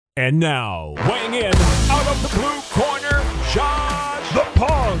And now, weighing in out of the blue corner, Josh the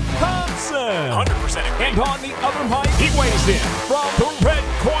Punk Thompson. 100% agree. And on the other mic, he weighs in from the red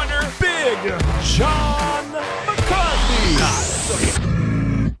corner, Big John McCarthy.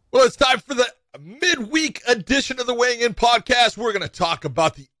 Well, it's time for the midweek edition of the Weighing In podcast. We're going to talk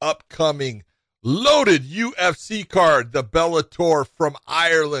about the upcoming loaded UFC card, the Bellator from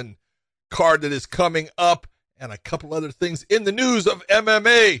Ireland card that is coming up, and a couple other things in the news of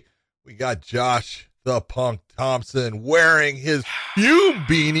MMA. We got Josh the Punk Thompson wearing his Fume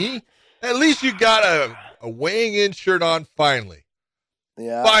beanie. At least you got a weighing in shirt on finally.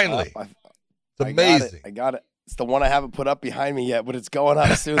 Yeah. Finally. It's amazing. I got it. It's the one I haven't put up behind me yet, but it's going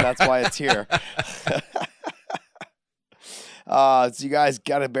up soon. That's why it's here. So you guys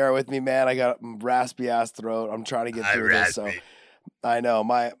got to bear with me, man. I got a raspy ass throat. I'm trying to get through this. So I know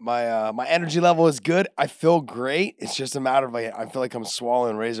my energy level is good. I feel great. It's just a matter of I feel like I'm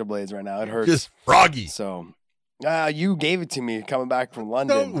swallowing razor blades right now. It hurts. Just froggy. So you gave it to me coming back from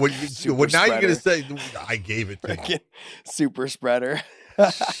London. No, now you're going to say I gave it to you. Super spreader.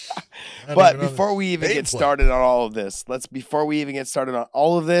 But before we even get started on all of this,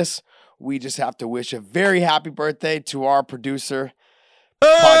 we just have to wish a very happy birthday to our producer.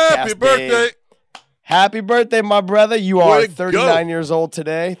 Happy birthday. Dave. Happy birthday, my brother. You are 39 years old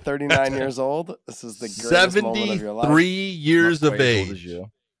today. 39 years old. This is the greatest moment of your life. 73 years of age.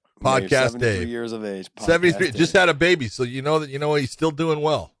 Podcast Dave. 73 years of age. 73. Just had a baby, so you know he's still doing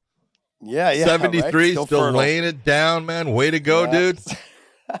well. Yeah. 73, right? still laying it down, man. Way to go, dude.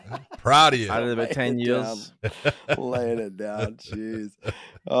 I'm proud of you. Out of the 10 years. Laying it down. Jeez.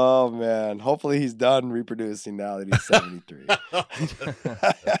 Oh, man. Hopefully he's done reproducing now that he's 73.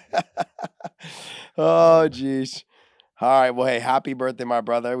 Oh, geez. All right. Well, hey, happy birthday, my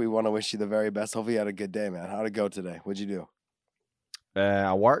brother. We want to wish you the very best. Hopefully you had a good day, man. How'd it go today? What'd you do?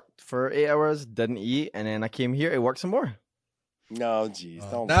 I worked for 8 hours, didn't eat, and then I came here. I worked some more. No, geez.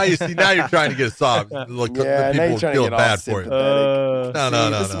 Don't. Now you're trying to get a sob. Look, yeah, people feeling bad for you. No.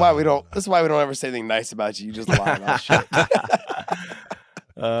 This is why we don't ever say anything nice about you. You just lie about shit.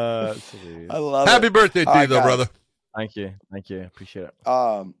 I love it. Happy birthday to you, though, brother. Thank you. Appreciate it.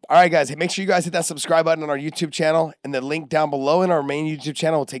 All right, guys. Hey, make sure you guys hit that subscribe button on our YouTube channel, and the link down below in our main YouTube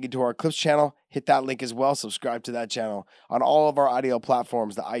channel will take you to our Clips channel. Hit that link as well. Subscribe to that channel on all of our audio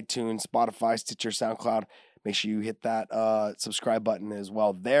platforms: the iTunes, Spotify, Stitcher, SoundCloud. Make sure you hit that subscribe button as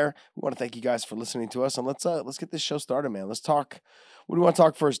well there. We want to thank you guys for listening to us, and let's get this show started, man. Let's talk. What do you want to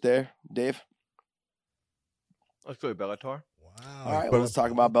talk first, Dave? Let's go to Bellator. Wow. All right, let's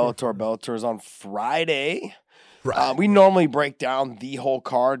talk about Bellator. Bellator is on Friday. We normally break down the whole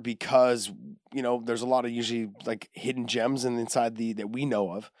card because, there's a lot of usually like hidden gems inside that we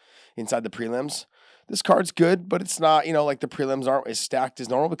know of inside the prelims. This card's good, but it's not, like the prelims aren't as stacked as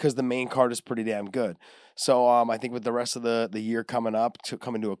normal because the main card is pretty damn good. So I think with the rest of the year coming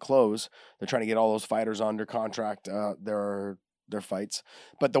to a close, they're trying to get all those fighters under contract, their fights.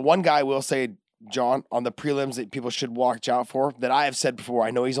 But the one guy I will say, John, on the prelims that people should watch out for, that I have said before,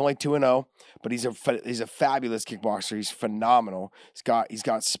 I know he's only 2-0, but he's a fabulous kickboxer. He's phenomenal. He's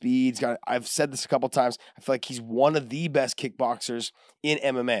got speed. I've said this a couple times. I feel like he's one of the best kickboxers in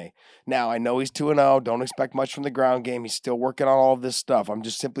MMA. Now, I know he's 2-0. Don't expect much from the ground game. He's still working on all of this stuff. I'm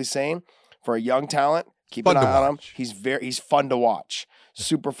just simply saying, for a young talent, keep an eye on him. He's fun to watch.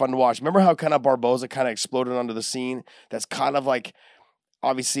 Super fun to watch. Remember how kind of Barboza kind of exploded onto the scene? That's kind of like,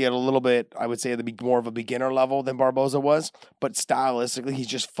 obviously at a little bit, I would say, more of a beginner level than Barboza was, but stylistically, he's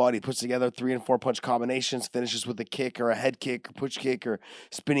just fun. He puts together 3 and 4 punch combinations, finishes with a kick or a head kick or push kick or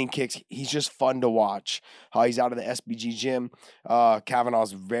spinning kicks. He's just fun to watch. He's out of the SBG gym.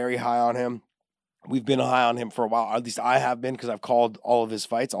 Kavanaugh's very high on him. We've been high on him for a while. At least I have been, because I've called all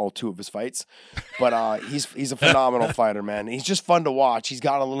 2 of his fights. But he's a phenomenal fighter, man. He's just fun to watch. He's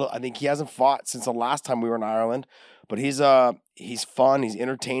got I think he hasn't fought since the last time we were in Ireland. But he's fun, he's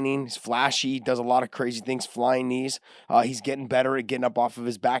entertaining, he's flashy, does a lot of crazy things, flying knees. He's getting better at getting up off of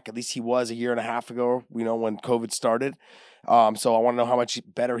his back. At least he was a year and a half ago, when COVID started. So I want to know how much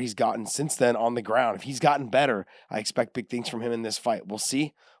better he's gotten since then on the ground. If he's gotten better, I expect big things from him in this fight. We'll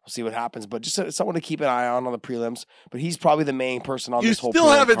see. We'll see what happens. But just someone to keep an eye on the prelims. But he's probably the main person on this whole prelim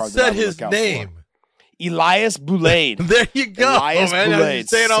card. You still haven't said his name. Elias Boulade. There you go, Elias man. Boulade. I'm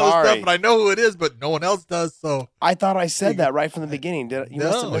saying all this stuff, and I know who it is, but no one else does. So I thought I said that right from the beginning. You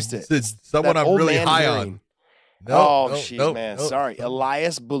must have missed it. It's someone I'm really high on. Man. Sorry.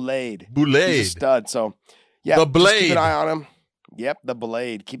 Elias Boulade. He's a stud. So, yeah. The Blade. Keep an eye on him. Yep, the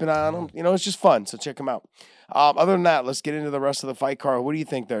Blade. Keep an eye on him. It's just fun. So check him out. Other than that, let's get into the rest of the fight card. What do you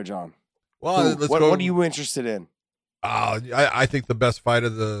think there, John? Well, what are you interested in? I think the best fight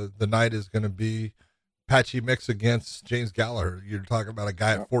of the night is going to be Patchy Mix against James Gallagher. You're talking about a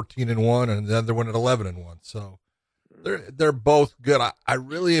guy at 14-1 and the other one at 11-1. So they're both good. I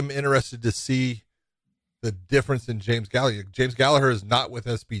really am interested to see the difference in James Gallagher. James Gallagher is not with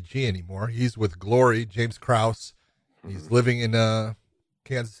SBG anymore. He's with Glory, James Krause. He's living in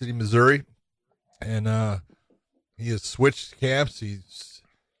Kansas City, Missouri, and he has switched camps. He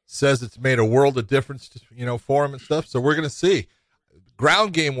says it's made a world of difference, for him and stuff. So we're going to see.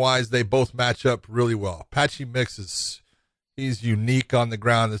 Ground game wise, they both match up really well. Patchy Mix he's unique on the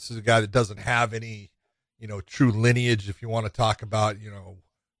ground. This is a guy that doesn't have any, true lineage. If you want to talk about,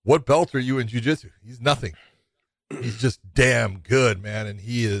 what belt are you in jiu-jitsu? He's nothing. He's just damn good, man. And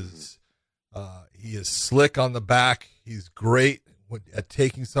he is slick on the back. He's great at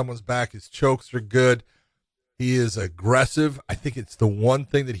taking someone's back. His chokes are good. He is aggressive. I think it's the one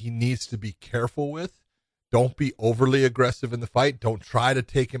thing that he needs to be careful with. Don't be overly aggressive in the fight. Don't try to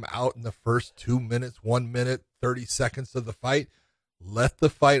take him out in the first 2 minutes, 1 minute, 30 seconds of the fight. Let the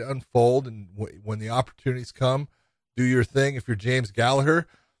fight unfold, and when the opportunities come, do your thing. If you're James Gallagher,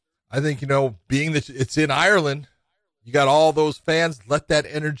 I think, being that it's in Ireland, you got all those fans, let that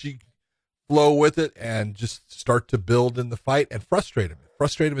energy flow with it and just start to build in the fight and frustrate him.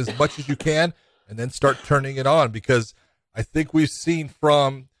 Frustrate him as much as you can and then start turning it on, because I think we've seen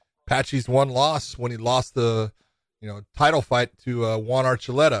from Patchy's one loss when he lost the title fight to Juan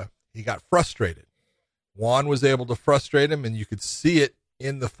Archuleta, he got frustrated. Juan was able to frustrate him, and you could see it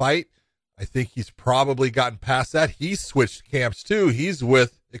in the fight. I think he's probably gotten past that. He's switched camps too. He's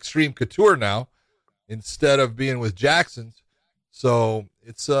with Extreme Couture now instead of being with Jackson's. So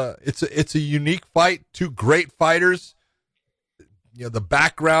it's a unique fight. Two great fighters. The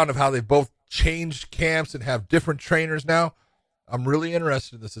background of how they both changed camps and have different trainers now. I'm really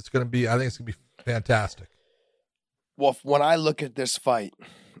interested in this. I think it's going to be fantastic. Well, when I look at this fight,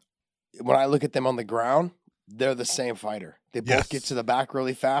 when I look at them on the ground, they're the same fighter. They both get to the back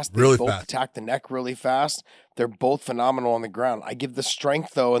really fast. They both attack the neck really fast. They're both phenomenal on the ground. I give the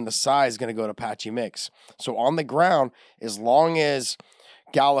strength, though, and the size going to go to Patchy Mix. So on the ground, as long as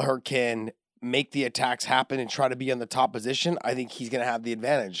Gallagher can make the attacks happen and try to be in the top position, I think he's going to have the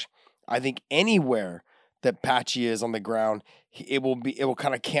advantage. I think anywhere that Patchy is on the ground, it will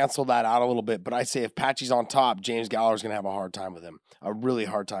kind of cancel that out a little bit. But I say if Patchy's on top, James Gallagher's going to have a hard time with him, a really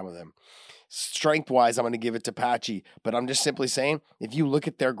hard time with him. Strength-wise, I'm going to give it to Patchy, but I'm just simply saying, if you look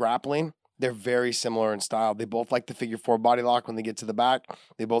at their grappling, they're very similar in style. They both like the figure four body lock when they get to the back.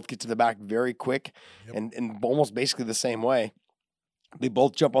 They both get to the back very quick and almost basically the same way. They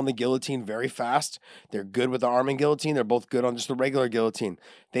both jump on the guillotine very fast. They're good with the arm and guillotine. They're both good on just the regular guillotine.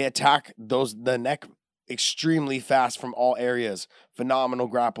 They attack the neck extremely fast from all areas. Phenomenal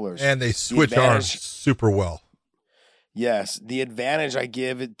grapplers. And they switch arms super well. Yes. The advantage I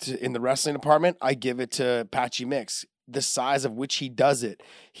give it in the wrestling department, I give it to Patchy Mix. The size of which he does it.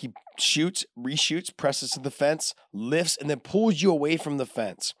 He shoots, reshoots, presses to the fence, lifts, and then pulls you away from the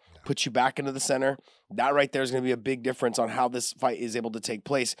fence. Puts you back into the center. That right there is going to be a big difference on how this fight is able to take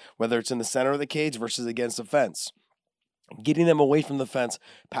place, whether it's in the center of the cage versus against the fence. Getting them away from the fence,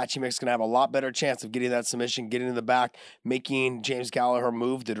 Patchy Mix is going to have a lot better chance of getting that submission, getting in the back, making James Gallagher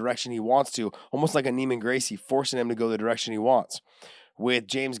move the direction he wants to, almost like a Neiman Gracie, forcing him to go the direction he wants. With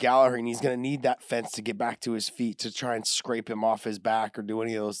James Gallagher, and he's going to need that fence to get back to his feet to try and scrape him off his back or do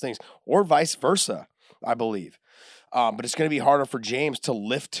any of those things, or vice versa, I believe. But it's going to be harder for James to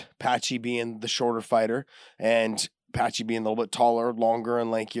lift, Patchy being the shorter fighter and Patchy being a little bit taller, longer,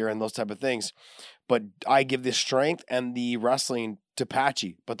 and lankier and those type of things. But I give the strength and the wrestling to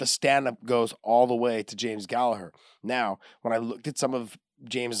Patchy, but the stand-up goes all the way to James Gallagher. Now, when I looked at some of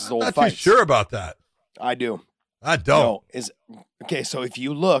James's old fights... I'm not too sure about that. I do. I don't. Okay, so if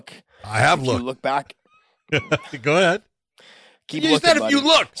you look... I have looked. You look back... Go ahead. Keep you looking, said if buddy. you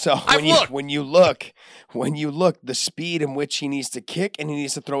look. So when you look, the speed in which he needs to kick and he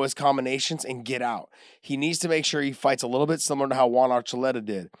needs to throw his combinations and get out. He needs to make sure he fights a little bit similar to how Juan Archuleta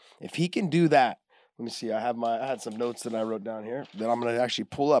did. If he can do that, let me see. I had some notes that I wrote down here that I'm going to actually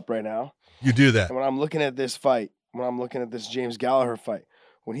pull up right now. You do that. And when I'm looking at this fight, when I'm looking at this James Gallagher fight,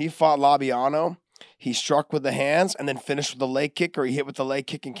 when he fought Labiano, he struck with the hands and then finished with the leg kick, or he hit with the leg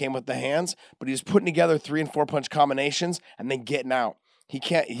kick and came with the hands, but he was putting together 3 and 4 punch combinations and then getting out.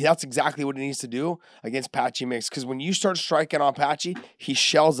 That's exactly what he needs to do against Patchy Mix, because when you start striking on Patchy, he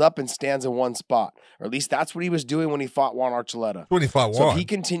shells up and stands in one spot, or at least that's what he was doing when he fought Juan Archuleta. When he fought Juan. So if he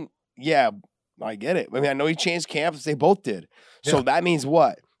continued, yeah, I get it. I mean, I know he changed camps. They both did. So that means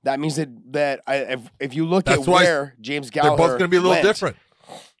what? That means that if you look at where James Gallagher they're both going to be a little different.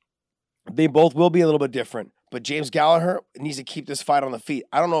 They both will be a little bit different. But James Gallagher needs to keep this fight on the feet.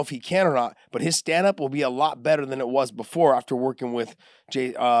 I don't know if he can or not, but his stand-up will be a lot better than it was before after working with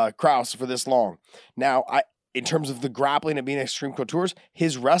Krause for this long. Now, in terms of the grappling and being Extreme Couture's,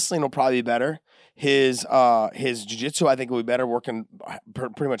 his wrestling will probably be better. His jiu-jitsu, I think, will be better, working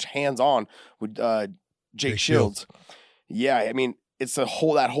pretty much hands-on with Jake Shields. Yeah, I mean, it's that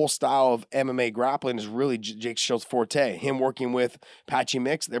whole style of MMA grappling is really Jake Shields' forte. Him working with Patchy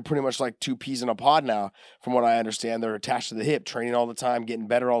Mix, they're pretty much like two peas in a pod now, from what I understand. They're attached to the hip, training all the time, getting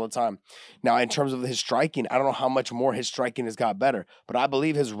better all the time. Now, in terms of his striking, I don't know how much more his striking has got better, but I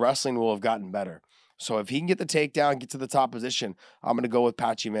believe his wrestling will have gotten better. So if he can get the takedown, get to the top position, I'm going to go with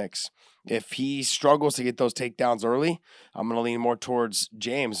Patchy Mix. If he struggles to get those takedowns early, I'm going to lean more towards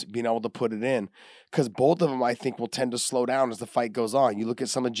James being able to put it in, because both of them, I think, will tend to slow down as the fight goes on. You look at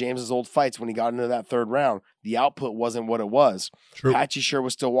some of James's old fights when he got into that third round, the output wasn't what it was. True. Patchy sure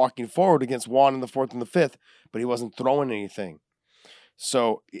was still walking forward against Juan in the fourth and the fifth, but he wasn't throwing anything.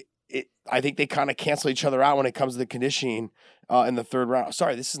 So I think they kind of cancel each other out when it comes to the conditioning in the third round.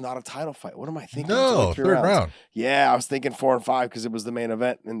 Sorry, this is not a title fight. What am I thinking? No, third round. Yeah, I was thinking 4 and 5 because it was the main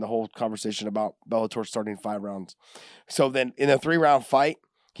event and the whole conversation about Bellator starting 5 rounds. So then in a 3-round fight,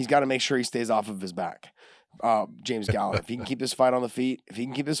 he's got to make sure he stays off of his back. James Gallagher. If he can keep this fight on the feet, I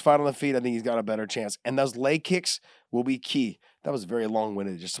think he's got a better chance. And those leg kicks will be key. That was very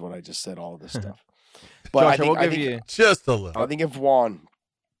long-winded, just what I just said, all of this stuff. But Josh, I think you just a little.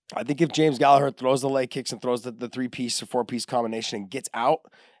 I think if James Gallagher throws the leg kicks and throws the 3-piece or 4-piece combination and gets out,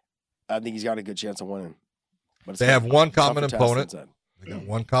 I think he's got a good chance of winning. But they have one common opponent. They got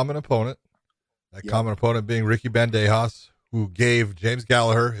one common opponent. That common opponent being Ricky Bandejas, who gave James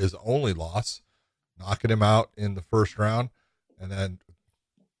Gallagher his only loss, knocking him out in the first round. And then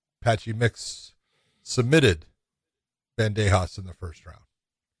Patchy Mix submitted Bandejas in the first round.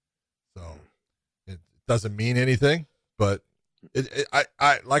 So it doesn't mean anything, but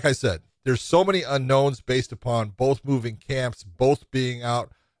I like I said, there's so many unknowns based upon both moving camps, both being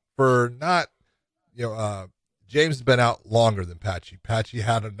out for not, James has been out longer than Patchy. Patchy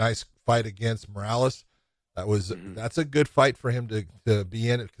had a nice fight against Morales. That's a good fight for him to be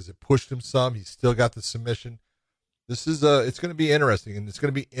in it because it pushed him some. He's still got the submission. This is it's going to be interesting, and it's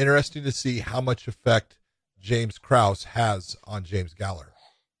going to be interesting to see how much effect James Krause has on James Gallagher.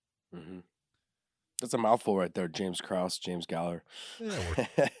 Mm-hmm. That's a mouthful right there, James Krause, James Gallagher.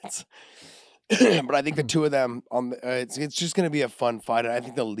 Yeah, but I think the two of them, it's just going to be a fun fight. And I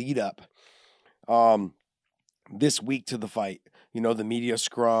think the lead up this week to the fight, the media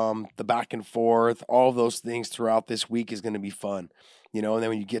scrum, the back and forth, all of those things throughout this week is going to be fun. And then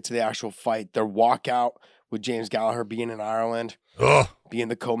when you get to the actual fight, their walkout with James Gallagher being in Ireland, being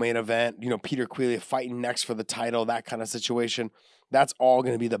the co-main event, Peter Queally fighting next for the title, that kind of situation. That's all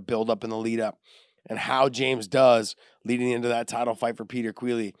going to be the build-up and the lead-up. And how James does leading into that title fight for Peter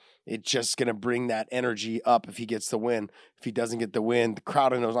Queally, it's just going to bring that energy up if he gets the win. If he doesn't get the win, the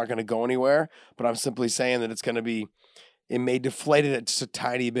crowd I know is not going to go anywhere. But I'm simply saying that it's going to be, it may deflate it just a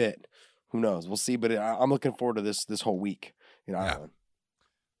tiny bit. Who knows? We'll see. But I'm looking forward to this whole week in Ireland.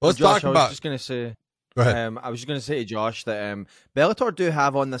 Well, let's Josh, talk about. I was just going to say. Go ahead. I was just going to say to Josh that Bellator do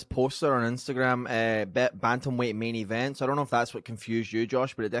have on this poster on Instagram bantamweight main events. I don't know if that's what confused you,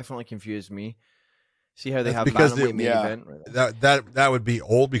 Josh, but it definitely confused me. See how they have bantamweight main event? That would be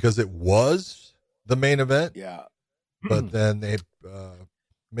old because it was the main event. Yeah. But then they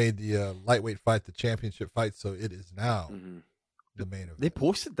made the lightweight fight the championship fight, so it is now the main event. They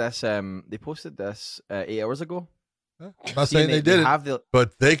posted this 8 hours ago. I'm not saying they did it,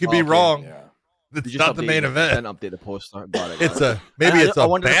 but they could be wrong. Yeah. It's not the main event. Then update the poster. It's a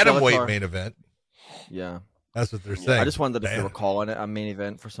bantamweight main event. Yeah, that's what they're saying. I just wondered if they were calling it a main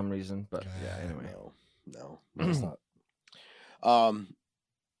event for some reason, but anyway. No, it's not.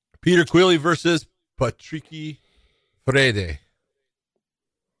 Peter Queally versus Patricky Freire.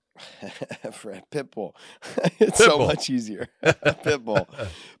 Pitbull. It's so much easier. Pitbull.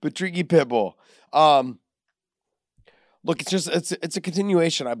 Patricky Pitbull. Look, it's a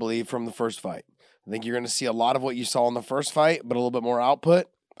continuation, I believe, from the first fight. I think you're going to see a lot of what you saw in the first fight, but a little bit more output,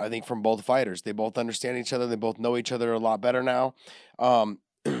 I think, from both fighters. They both understand each other. They both know each other a lot better now.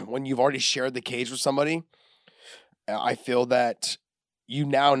 When you've already shared the cage with somebody, I feel that you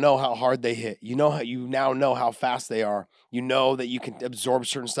now know how hard they hit. You now know how fast they are. You know that you can absorb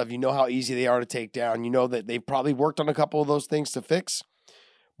certain stuff. You know how easy they are to take down. You know that they've probably worked on a couple of those things to fix,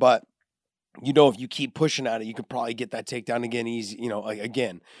 but if you keep pushing at it, you could probably get that takedown again easy,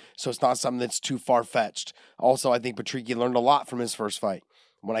 again. So it's not something that's too far-fetched. Also, I think Patricky learned a lot from his first fight.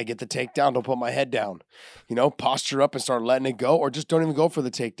 When I get the takedown, don't put my head down. Posture up and start letting it go, or just don't even go for the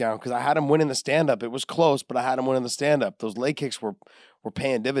takedown, because I had him winning the stand-up. It was close, but I had him winning the stand-up. Those leg kicks were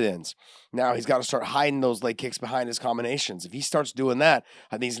paying dividends. Now he's got to start hiding those leg kicks behind his combinations. If he starts doing that,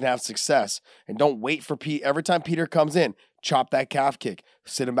 I think he's going to have success. And don't wait for Pete. Every time Peter comes in, chop that calf kick,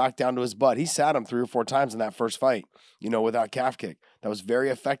 sit him back down to his butt. He sat him 3 or 4 times in that first fight, with that calf kick. That was very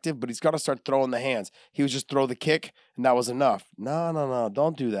effective, but he's got to start throwing the hands. He would just throw the kick, and that was enough. No,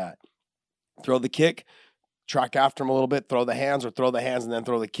 don't do that. Throw the kick, track after him a little bit, throw the hands, or throw the hands and then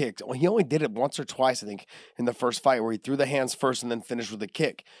throw the kick. Well, he only did it once or twice, I think, in the first fight, where he threw the hands first and then finished with a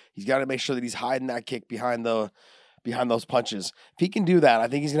kick. He's got to make sure that he's hiding that kick behind those punches. If he can do that, I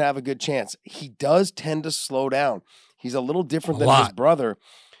think he's going to have a good chance. He does tend to slow down. He's a little different than his brother,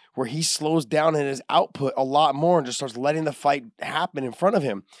 where he slows down in his output a lot more and just starts letting the fight happen in front of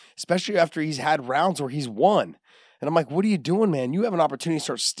him, especially after he's had rounds where he's won. And I'm like, what are you doing, man? You have an opportunity to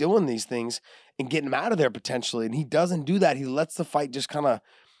start stealing these things and getting him out of there potentially. And he doesn't do that. He lets the fight just kind of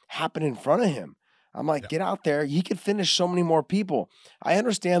happen in front of him. I'm like, Get out there. He could finish so many more people. I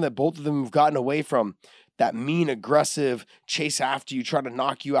understand that both of them have gotten away from that mean, aggressive chase after you, try to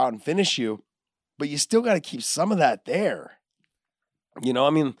knock you out and finish you, but you still got to keep some of that there.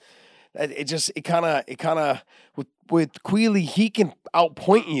 It kind of with Queally, he can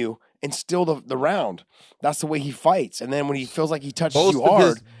outpoint you and steal the round. That's the way he fights. And then when he feels like he touches you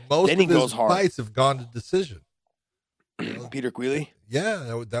hard, then he goes hard. Most of his fights have gone to decision. Peter Queally?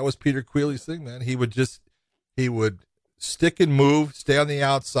 Yeah, that was Peter Queally's thing, man. He would stick and move, stay on the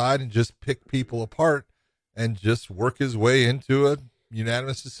outside, and just pick people apart and just work his way into a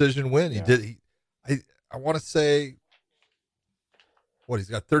unanimous decision win. I want to say, he's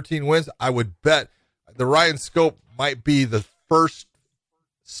got 13 wins. I would bet the Ryan Scope might be the first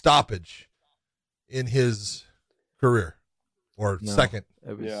stoppage in his career, or second.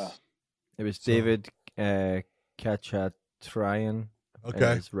 It was David Kachaturian.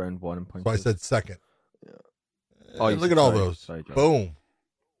 Okay, it's round 1 in points. So I said second. Oh, look at all those. Sorry, boom.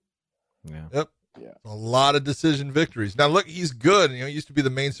 Yeah. Yep. Yeah. A lot of decision victories. Now look, he's good. He used to be the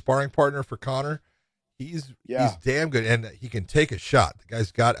main sparring partner for Conor. He's damn good, and he can take a shot. The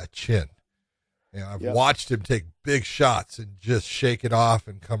guy's got a chin. I've watched him take big shots and just shake it off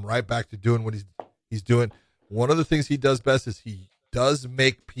and come right back to doing what he's doing. One of the things he does best is he does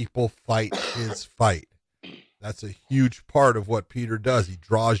make people fight his fight. That's a huge part of what Peter does. He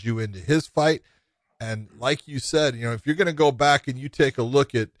draws you into his fight, and like you said, if you're going to go back and you take a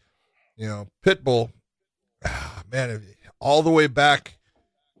look at, Pitbull, man, all the way back.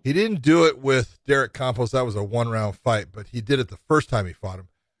 He didn't do it with Derek Campos. That was a 1-round fight, but he did it the first time he fought him.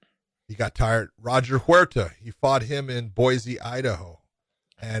 He got tired. Roger Huerta, he fought him in Boise, Idaho.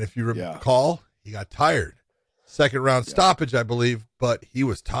 And if you recall, he got tired. Second round stoppage, I believe, but he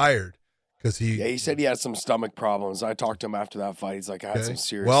was tired because he said he had some stomach problems. I talked to him after that fight. He's like, I had some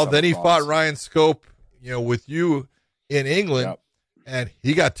serious then he problems. fought Ryan Scope, with you in England, and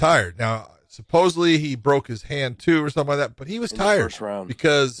he got tired. Now, supposedly he broke his hand too or something like that, but he was tired first round.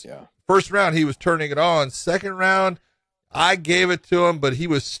 Because first round he was turning it on. Second round, I gave it to him, but he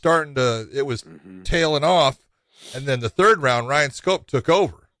was it was tailing off. And then the third round, Ryan Scope took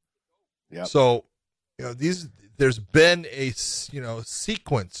over. Yep. So, there's been a,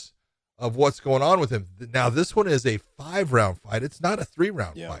 sequence of what's going on with him. Now this one is a 5-round fight. It's not a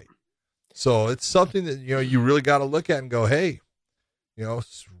 3-round fight. So it's something that, you really got to look at and go, hey,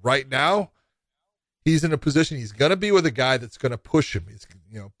 right now, he's in a position, he's going to be with a guy that's going to push him. He's,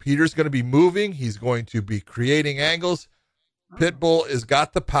 Peter's going to be moving. He's going to be creating angles. Pitbull has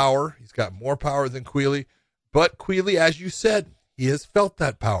got the power. He's got more power than Queally. But Queally, as you said, he has felt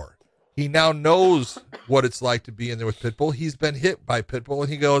that power. He now knows what it's like to be in there with Pitbull. He's been hit by Pitbull, and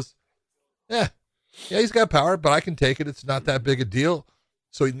he goes, he's got power, but I can take it. It's not that big a deal.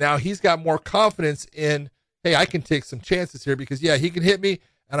 So now he's got more confidence in, hey, I can take some chances here because, he can hit me,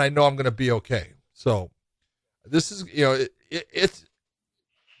 and I know I'm going to be okay. So this is, it's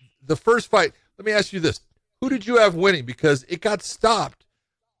the first fight. Let me ask you this. Who did you have winning? Because it got stopped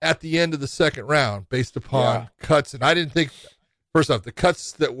at the end of the second round based upon cuts. And I didn't think, first off, the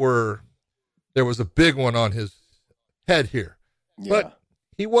cuts there was a big one on his head here. Yeah. But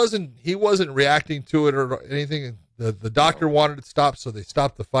he wasn't reacting to it or anything. The doctor wanted it stopped, so they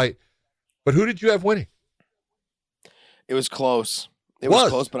stopped the fight. But who did you have winning? It was close. It was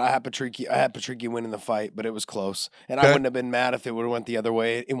close, but I had Patricky winning the fight, but it was close. And I wouldn't have been mad if it would have went the other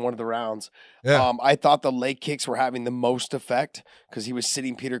way in one of the rounds. Yeah. I thought the leg kicks were having the most effect because he was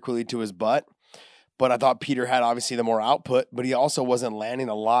sitting Peter Queally to his butt. But I thought Peter had obviously the more output, but he also wasn't landing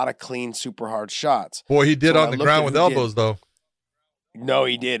a lot of clean, super hard shots. Boy, he did on the ground with elbows, though. No,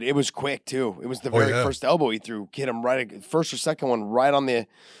 he did. It was quick too. It was the very first elbow he threw. Hit him right, first or second one, right on the,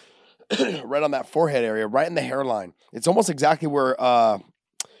 right on that forehead area, right in the hairline. It's almost exactly where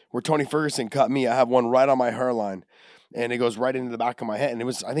Tony Ferguson cut me. I have one right on my hairline, and it goes right into the back of my head. And it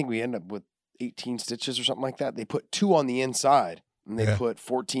was, I think we ended up with 18 stitches or something like that. They put 2 on the inside, and they put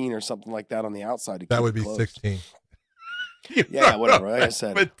 14 or something like that on the outside. That would be 16. Yeah, whatever. Like I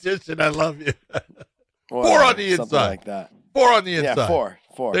said, competition. I love you. 4 on the inside, like that. 4 on the inside. Yeah,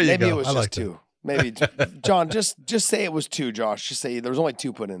 4. There you Maybe go. it was I just like 2. Maybe John, just say it was 2, Josh. Just say there was only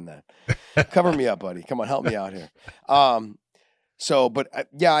 2 put in that. Cover me up, buddy. Come on, help me out here.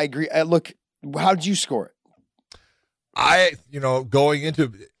 Yeah, I agree. Look, how did you score it? Going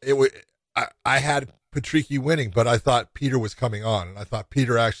into it, I had Patricky winning, but I thought Peter was coming on, and I thought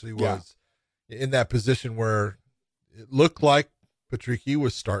Peter actually was in that position where it looked like Patricky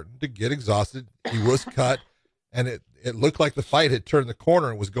was starting to get exhausted. He was cut, and it looked like the fight had turned the corner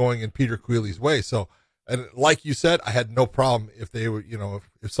and was going in Peter Quealy's way. So, and like you said, I had no problem if they were,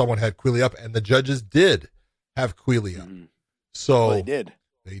 if someone had Quealy up, and the judges did have Quealy up. Mm-hmm. So they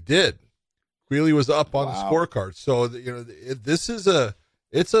did. Quealy was up on the scorecard. So this is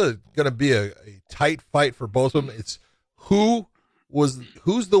going to be a tight fight for both of them. It's who's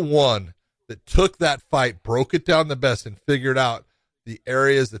the one that took that fight, broke it down the best, and figured out the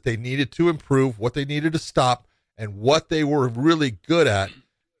areas that they needed to improve, what they needed to stop, and what they were really good at,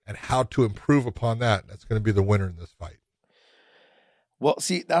 and how to improve upon that. That's going to be the winner in this fight. Well,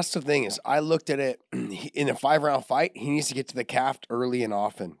 see, that's the thing is I looked at it in a 5-round fight. He needs to get to the calf early and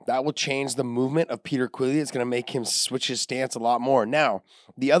often. That will change the movement of Peter Quealy. It's going to make him switch his stance a lot more. Now,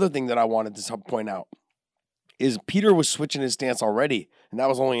 the other thing that I wanted to point out is Peter was switching his stance already, and that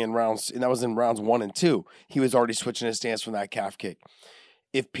was only in rounds 1 and 2. He was already switching his stance from that calf kick.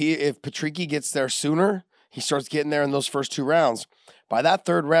 If Patricky gets there sooner, he starts getting there in those first 2 rounds. By that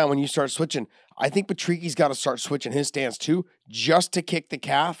 3rd round, when you start switching, I think Patricky's got to start switching his stance too, just to kick the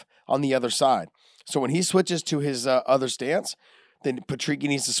calf on the other side. So when he switches to his other stance, then Patricky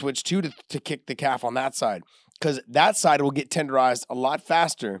needs to switch too to kick the calf on that side, because that side will get tenderized a lot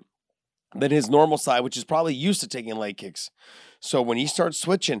faster than his normal side, which is probably used to taking leg kicks. So when he starts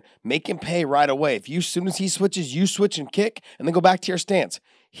switching, make him pay right away. As soon as he switches, you switch and kick, and then go back to your stance.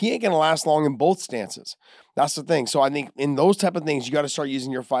 He ain't going to last long in both stances. That's the thing. So I think in those type of things, you got to start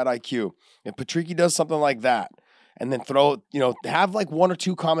using your fight IQ. If Patricky does something like that, and then have like 1 or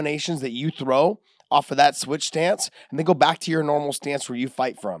 2 combinations that you throw off of that switch stance, and then go back to your normal stance where you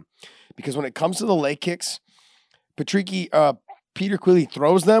fight from. Because when it comes to the leg kicks, Peter Quealy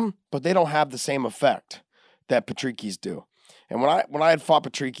throws them, but they don't have the same effect that Patricky's do. And when I had fought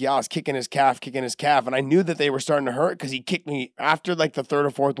Patricky, I was kicking his calf, and I knew that they were starting to hurt because he kicked me after like the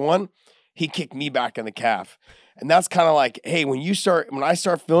 3rd or 4th one. He kicked me back in the calf, and that's kind of like, hey, when I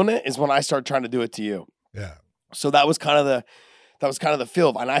start feeling it, is when I start trying to do it to you. Yeah. So that was kind of the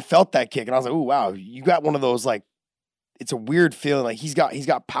feel, and I felt that kick, and I was like, oh wow, you got one of those, like, it's a weird feeling. Like he's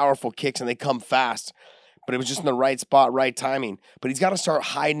got powerful kicks, and they come fast. But it was just in the right spot, right timing. But he's got to start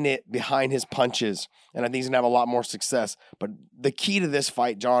hiding it behind his punches, and I think he's going to have a lot more success. But the key to this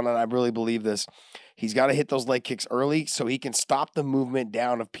fight, John, and I really believe this, he's got to hit those leg kicks early so he can stop the movement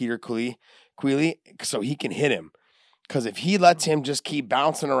down of Peter Quealy so he can hit him. Because if he lets him just keep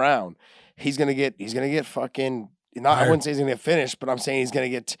bouncing around, he's going to get fucking, I wouldn't say he's going to get finished, but I'm saying he's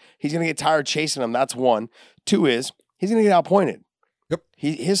going to get tired chasing him. That's 1. 2 is he's going to get outpointed. Yep.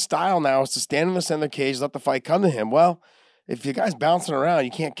 His style now is to stand in the center of the cage, let the fight come to him. Well, if the guy's bouncing around,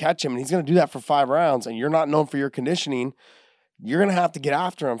 you can't catch him, and he's going to do that for 5 rounds, and you're not known for your conditioning, you're going to have to get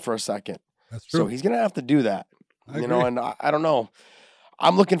after him for a second. That's true. So he's going to have to do that. I agree. And I don't know.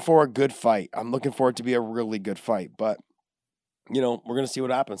 I'm looking for a good fight. I'm looking for it to be a really good fight, but we're going to see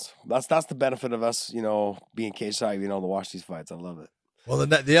what happens. That's the benefit of us, being cage side, to watch these fights. I love it. Well,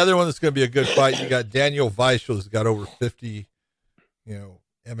 the other one that's going to be a good fight, you got Daniel Weichel, who's got over 50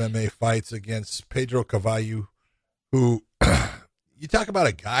 MMA fights against Pedro Carvalho, who you talk about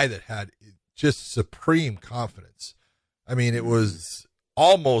a guy that had just supreme confidence. I mean, it was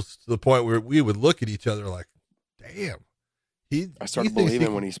almost to the point where we would look at each other like, damn. I started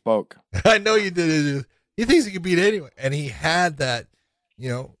believing when he spoke. I know you did. He thinks he could beat anyone. And he had that,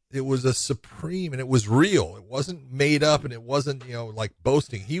 it was a supreme, and it was real. It wasn't made up, and it wasn't, like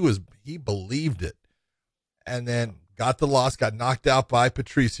boasting. He believed it. And then got the loss, got knocked out by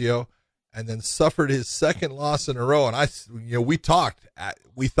Patricio, and then suffered his 2nd loss in a row. And we talked.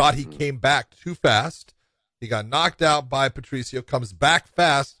 We thought he came back too fast. He got knocked out by Patricio, comes back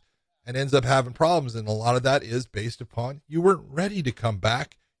fast, and ends up having problems. And a lot of that is based upon you weren't ready to come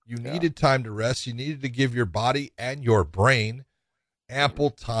back. You needed time to rest. You needed to give your body and your brain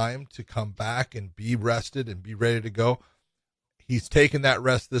ample time to come back and be rested and be ready to go. He's taken that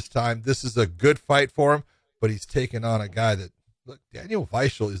rest this time. This is a good fight for him, but he's taken on a guy that, look, Daniel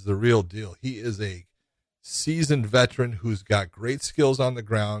Weichel is the real deal. He is a seasoned veteran who's got great skills on the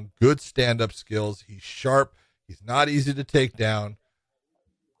ground, good stand-up skills. He's sharp. He's not easy to take down.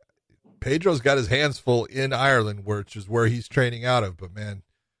 Pedro's got his hands full in Ireland, which is where he's training out of, but, man,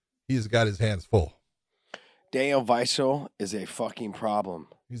 he's got his hands full. Daniel Weichel is a fucking problem.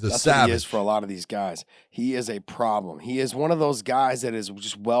 He's a savage. What he is for a lot of these guys. He is a problem. He is one of those guys that is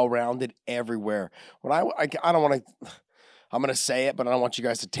just well-rounded everywhere. When I don't want to, I'm going to say it, but I don't want you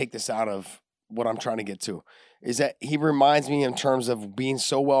guys to take this out of what I'm trying to get to, is that he reminds me in terms of being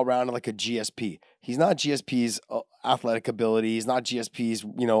so well-rounded like a GSP. He's not GSP's athletic ability. He's not GSP's,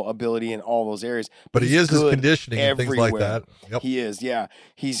 ability in all those areas. But he is his conditioning and things like that. Yep. He is, yeah.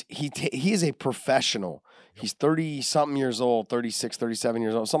 He is a professional. He's 30-something years old, 36, 37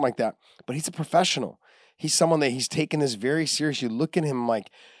 years old, something like that. But he's a professional. He's someone that he's taken this very seriously. You look at him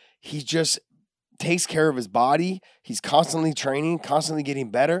like he just takes care of his body. He's constantly training, constantly getting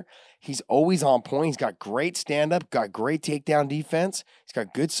better. He's always on point. He's got great stand-up, got great takedown defense. He's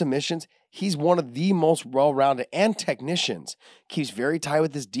got good submissions. He's one of the most well-rounded and technicians. Keeps very tight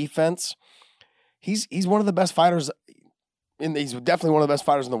with his defense. He's one of the best fighters. And he's definitely one of the best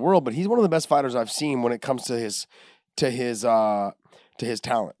fighters in the world, but he's one of the best fighters I've seen when it comes to his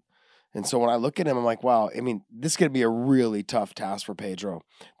talent. And so when I look at him, I'm like, wow, I mean, this is going to be a really tough task for Pedro.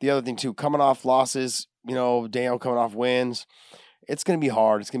 The other thing too, coming off losses, Daniel coming off wins, it's going to be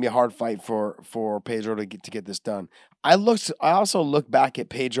hard. It's going to be a hard fight for Pedro to get this done. I also look back at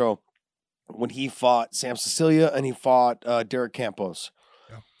Pedro when he fought Sam Sicilia and he fought Derek Campos.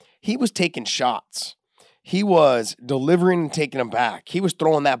 Yeah. He was taking shots. He was delivering and taking them back. He was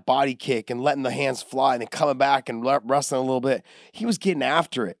throwing that body kick and letting the hands fly and then coming back and wrestling a little bit. He was getting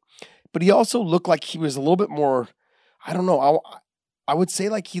after it. But he also looked like he was a little bit more, I don't know, I would say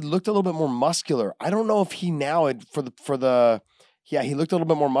like he looked a little bit more muscular. I don't know if he now had he looked a little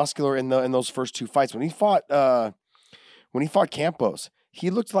bit more muscular in those first two fights. When he fought Campos,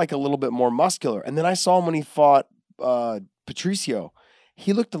 he looked like a little bit more muscular. And then I saw him when he fought Patricio.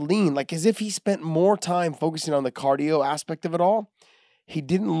 He looked lean, like as if he spent more time focusing on the cardio aspect of it all. He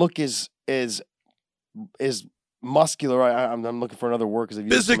didn't look as muscular. I'm looking for another word because I've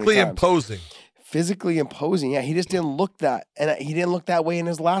used physically it so many times. imposing. Physically imposing, yeah. He just didn't look that, and he didn't look that way in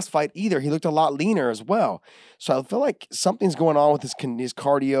his last fight either. He looked a lot leaner as well. So I feel like something's going on with his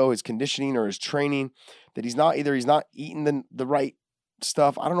cardio, his conditioning, or his training that he's not eating the right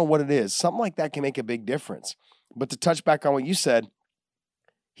stuff. I don't know what it is. Something like that can make a big difference. But to touch back on what you said,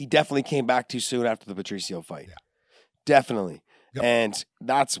 he definitely came back too soon after the Patricio fight. Yeah. Definitely. Yep. And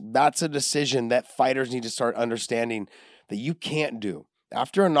that's a decision that fighters need to start understanding that you can't do.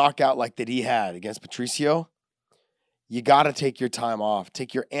 After a knockout like that he had against Patricio, you got to take your time off.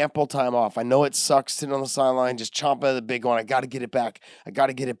 Take your ample time off. I know it sucks sitting on the sideline, just chomping at the big one. I got to get it back.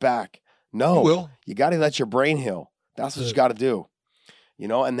 No, you got to let your brain heal. That's what you got to do.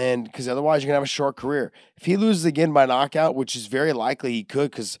 And then because otherwise you're going to have a short career. If he loses again by knockout, which is very likely he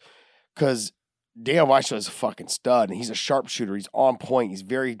could because Daniel Weichel is a fucking stud and he's a sharpshooter. He's on point. He's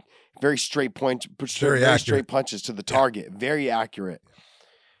very, very straight straight punches to the target. Yeah. Very accurate.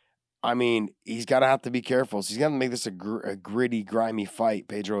 I mean, he's got to have to be careful. So he's going to make this a gritty, grimy fight,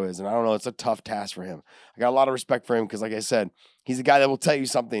 Pedro is. And I don't know, it's a tough task for him. I got a lot of respect for him because, like I said, he's a guy that will tell you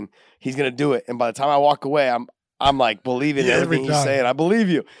something. He's going to do it. And by the time I walk away, I'm like believing everything he's saying. I believe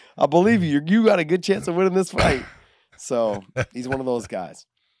you. You got a good chance of winning this fight. So he's one of those guys.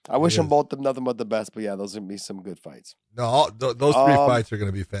 I wish them both nothing but the best. But yeah, those are going to be some good fights. No, those three fights are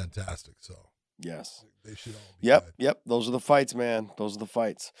going to be fantastic. So yes, they should all be good. Yep. Those are the fights, man. Those are the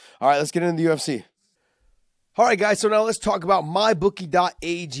fights. All right, let's get into the UFC. All right, guys, so now let's talk about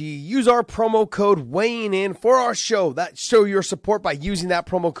MyBookie.ag. Use our promo code weighing in for our show. Show your support by using that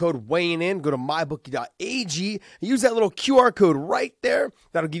promo code weighing in. Go to MyBookie.ag. Use that little QR code right there.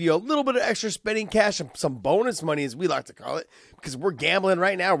 That'll give you a little bit of extra spending cash and some bonus money, as we like to call it, because we're gambling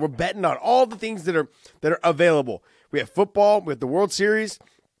right now. We're betting on all the things that are available. We have football. We have the World Series.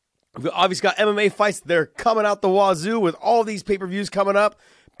 We've obviously got MMA fights. They're coming out the wazoo with all these pay-per-views coming up.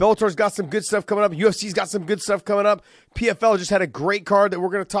 Bellator's got some good stuff coming up. UFC's got some good stuff coming up. PFL just had a great card that we're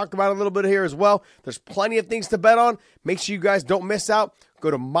going to talk about a little bit here as well. There's plenty of things to bet on. Make sure you guys don't miss out. Go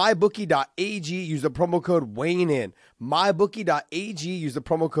to mybookie.ag. Use the promo code weighing in. Mybookie.ag. Use the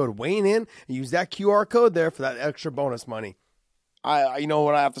promo code weighing in. And use that QR code there for that extra bonus money. You know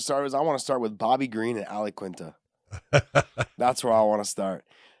what I have to start with? I want to start with Bobby Green and Ali Quinta. That's where I want to start.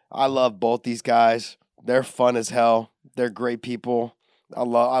 I love both these guys. They're fun as hell. They're great people.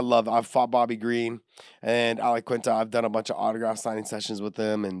 I've fought Bobby Green and Ali Quinta. I've done a bunch of autograph signing sessions with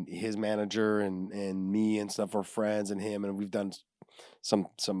him and his manager and me and stuff. We're friends and him, and we've done some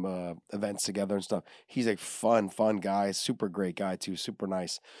events together and stuff. He's a fun guy, super great guy too, super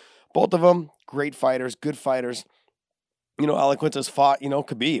nice. Both of them great fighters, good fighters. Ali Quinta's fought,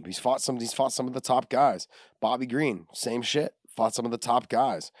 Khabib. He's fought some of the top guys. Bobby Green, same shit. Fought some of the top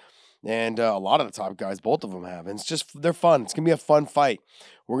guys. And a lot of the top guys, both of them have. And it's just, they're fun. It's going to be a fun fight.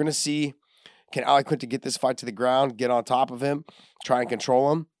 We're going to see, can Ali Quinta get this fight to the ground, get on top of him, try and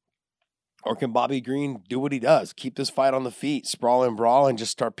control him? Or can Bobby Green do what he does? Keep this fight on the feet, sprawl and brawl, and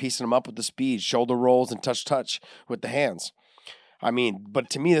just start piecing him up with the speed, shoulder rolls, and touch with the hands. I mean, but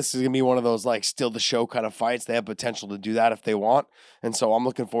to me, this is going to be one of those, like, still the show kind of fights. They have potential to do that if they want. And so I'm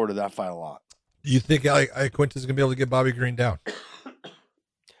looking forward to that fight a lot. Do you think Ali Quinta is going to be able to get Bobby Green down?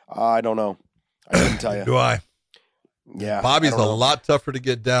 I don't know. I couldn't tell you. Do I? Yeah. Bobby's a lot tougher to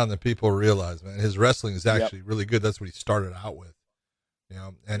get down than people realize, man. His wrestling is actually really good. That's what he started out with.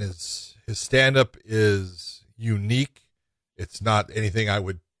 And his stand-up is unique. It's not anything I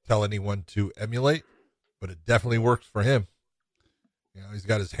would tell anyone to emulate, but it definitely works for him. He's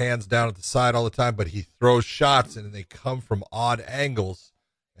got his hands down at the side all the time, but he throws shots and they come from odd angles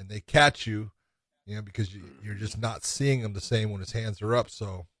and they catch you, because you're just not seeing him the same when his hands are up.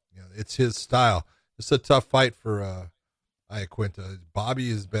 So, it's his style. It's a tough fight for Ali Quinta. Bobby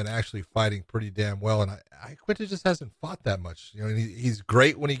has been actually fighting pretty damn well, and Ali Quinta just hasn't fought that much. He's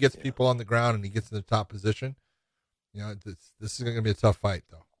great when he gets people on the ground and he gets in the top position. This is going to be a tough fight,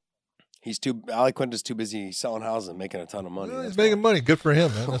 though. Ali Quinta's too busy selling houses and making a ton of money. He's making money. Good for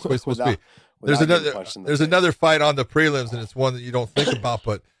him, man. That's what he's supposed to be. There's another fight on the prelims, and it's one that you don't think about,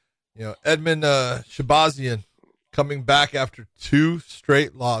 but Edmund Shabazian coming back after 2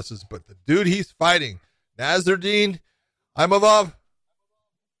 straight losses, but the dude he's fighting, Nasruddin Imavov,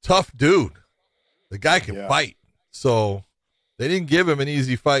 tough dude. The guy can fight. So they didn't give him an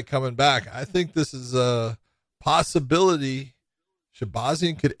easy fight coming back. I think this is a possibility.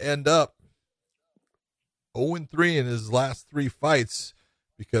 Shabazian could end up 0-3 in his last 3 fights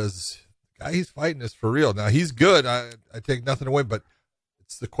because the guy he's fighting is for real. Now, he's good. I take nothing away, but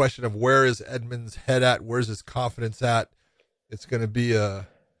it's the question of where is Edmund's head at? Where's his confidence at? It's going to be a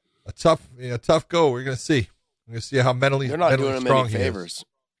tough go. We're going to see. We're going to see how mentally strong he is. They're not doing him any favors.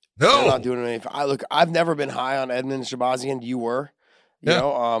 No. They're not doing him any. Look, I've never been high on Edmund Shabazian. You were.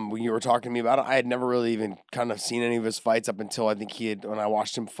 When you were talking to me about it, I had never really even kind of seen any of his fights up until I think when I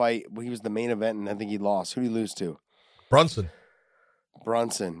watched him fight, he was the main event, and I think he lost. Who did he lose to? Brunson.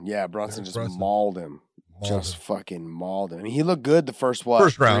 Yeah, Brunson just mauled him. Fucking mauled him. I mean, he looked good the first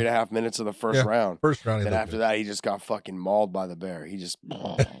round. 3.5 minutes of the first round. First round. Then after that, he just got fucking mauled by the bear. He just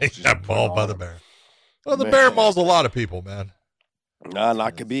got mauled by the bear. Well, the bear mauls a lot of people, man. Nah,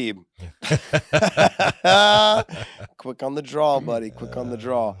 not Khabib. Quick on the draw, buddy. Quick on the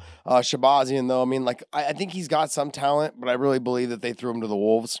draw. Shabazian, though, I mean, I think he's got some talent, but I really believe that they threw him to the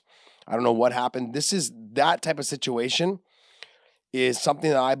wolves. I don't know what happened. That type of situation is something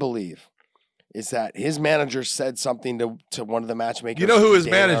that I believe is that his manager said something to one of the matchmakers. You know who his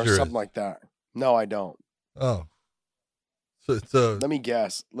manager is? Something like that. No, I don't. Oh. So let me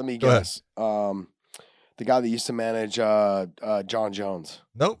guess. The guy that used to manage John Jones.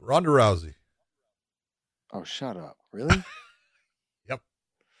 Nope, Ronda Rousey. Oh, shut up. Really? Yep.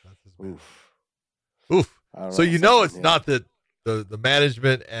 Oof. So it's not that the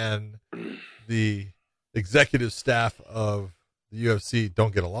management and the executive staff of the UFC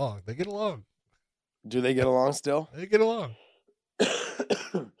don't get along. They get along. Do they get along still? They get along.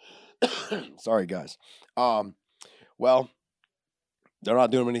 Sorry, guys. Well, they're not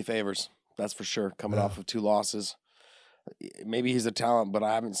doing him any favors. That's for sure. Coming off of 2 losses. Maybe he's a talent, but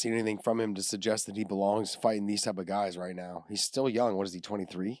I haven't seen anything from him to suggest that he belongs fighting these type of guys right now. He's still young. What is he,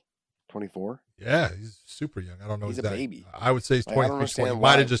 23? 24? Yeah, he's super young. I don't know. He's a baby. I would say he's 23. He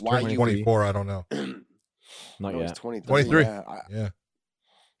might have just turned 24. I don't know. Not yet. 23. Yeah.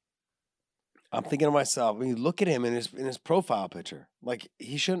 I'm thinking to myself, when you look at him in his profile picture, like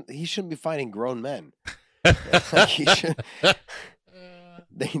he shouldn't be fighting grown men. He should.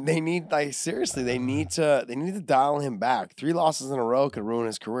 They need seriously. They need to dial him back. 3 losses in a row could ruin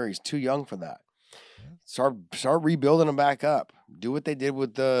his career. He's too young for that. Start rebuilding him back up. Do what they did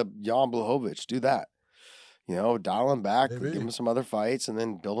with Jan Blachowicz. Do that. Dial him back, give him some other fights, and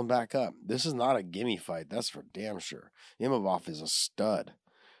then build him back up. This is not a gimme fight. That's for damn sure. Imavov is a stud.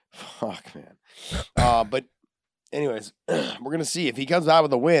 Fuck, man. But anyways, we're gonna see if he comes out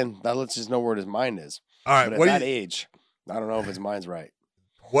with a win. That lets us know where his mind is. All right. But at that age, I don't know if his mind's right.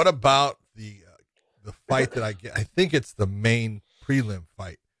 What about the fight that I think it's the main prelim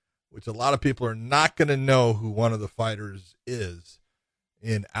fight, which a lot of people are not going to know who one of the fighters is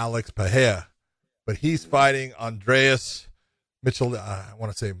in Alex Pereira. But he's fighting Andreas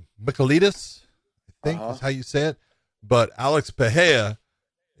Michailidis, I think is how you say it. But Alex Pereira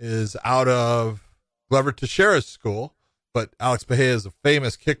is out of Glover Teixeira's school. But Alex Pereira is a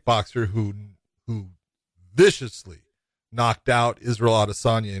famous kickboxer who viciously knocked out Israel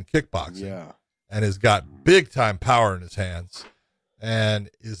Adesanya in kickboxing, and has got big-time power in his hands, and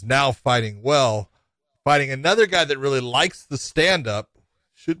is now fighting another guy that really likes the stand-up.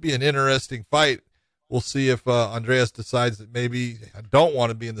 Should be an interesting fight. We'll see if Andreas decides that maybe I don't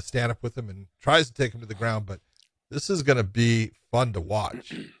want to be in the stand-up with him and tries to take him to the ground, but this is going to be fun to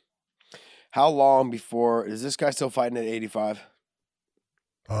watch. How long before, is this guy still fighting at 85?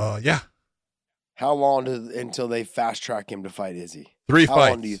 Yeah. How long until they fast track him to fight Izzy? 3 fights. How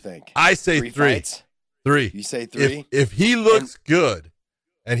long do you think? I say 3. Fights? 3. You say 3? If he looks good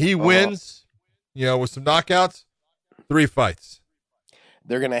and he wins, with some knockouts, 3 fights.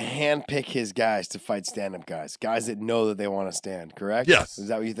 They're going to handpick his guys to fight stand-up guys that know that they want to stand, correct? Yes. Is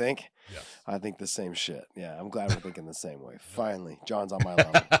that what you think? Yes. I think the same shit. Yeah, I'm glad we're thinking the same way. Finally, John's on my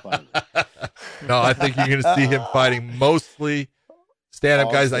level. Finally. No, I think you're going to see him fighting mostly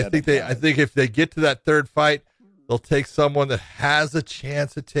stand-up guys. I think if they get to that 3rd fight, they'll take someone that has a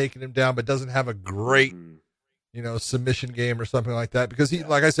chance of taking him down, but doesn't have a great, submission game or something like that. Because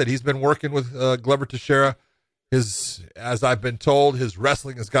like I said, he's been working with Glover Teixeira. As I've been told, his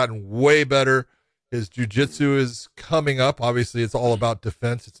wrestling has gotten way better. His jiu-jitsu is coming up. Obviously, it's all about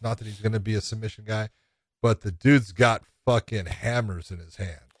defense. It's not that he's going to be a submission guy, but the dude's got fucking hammers in his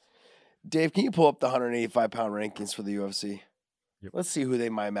hand. Dave, can you pull up the 185-pound rankings for the UFC? Yep. Let's see who they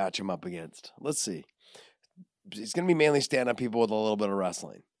might match him up against. Let's see. It's going to be mainly stand-up people with a little bit of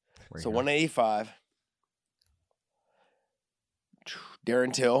wrestling. So 185.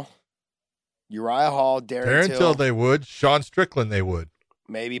 Darren Till. Uriah Hall, Darren Till. They would. Sean Strickland, they would.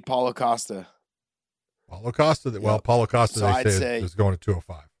 Maybe Paulo Costa. Paulo Costa, Paulo Costa, so they say is going to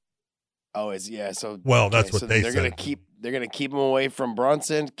 205. Oh, so that's what they said. They're gonna keep him away from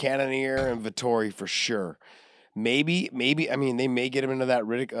Brunson, Cannonier, and Vettori for sure. Maybe. I mean, they may get him into that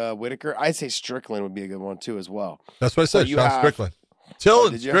Whitaker. I'd say Strickland would be a good one too, as well. That's what I said. Sean Strickland, Till,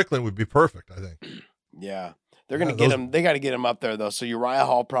 and Strickland would be perfect. I think. Yeah, they're gonna get him. They got to get him up there though. So Uriah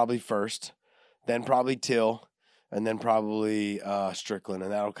Hall probably first, then probably and then probably Strickland,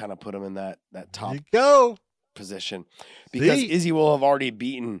 and that'll kind of put him in that top position, because Izzy will have already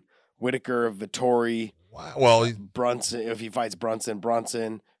beaten Whitaker, Vettori. Wow. Well, Brunson, if he fights Brunson,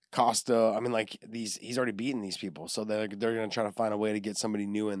 Costa. I mean, he's already beaten these people, so they're going to try to find a way to get somebody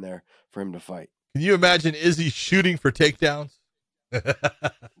new in there for him to fight. Can you imagine Izzy shooting for takedowns?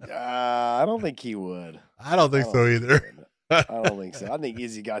 I don't think he would. I don't think so either. I don't think so. I think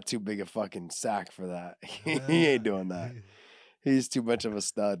Izzy got too big a fucking sack for that. He ain't doing that. He's too much of a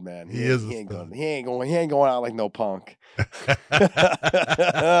stud, man. He ain't going out like no Punk.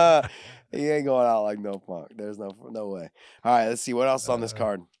 He ain't going out like no Punk. There's no way. All right, let's see what else is on this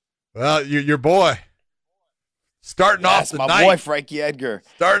card. Well, your boy. Starting off the night. My boy, Frankie Edgar.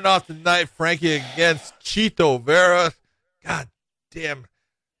 Starting off the night, Frankie against Chito Vera. God damn.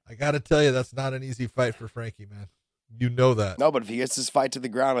 I got to tell you, that's not an easy fight for Frankie, man. You know that. No, but if he gets his fight to the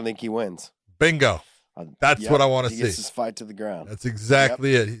ground, I think he wins. Bingo. That's what I want to see. He gets his fight to the ground. That's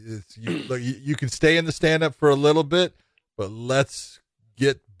exactly it. You can stay in the stand-up for a little bit, but let's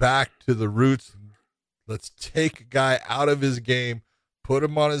get back to the roots. Let's take a guy out of his game, put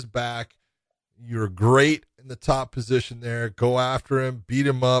him on his back. You're great in the top position there. Go after him, beat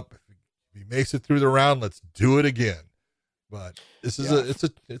him up. If he makes it through the round, let's do it again. But this is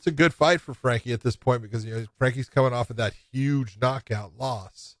it's a good fight for Frankie at this point, because Frankie's coming off of that huge knockout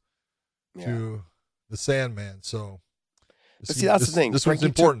loss to the Sandman. So that's the thing.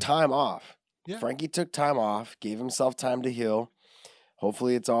 Frankie took time off. Yeah. Frankie took time off, gave himself time to heal.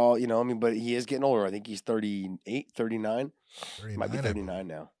 Hopefully it's all, but he is getting older. I think he's 38, 39. Might be 39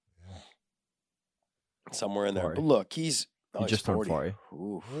 now. Yeah. Somewhere in there. But look, he's just 40.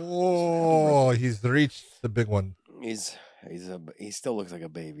 Oh, he's reached the big one. He still looks like a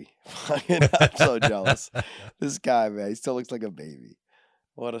baby. I'm so jealous. This guy, man, he still looks like a baby.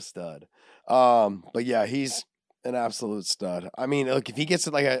 What a stud. But yeah, he's an absolute stud. I mean, look, if he gets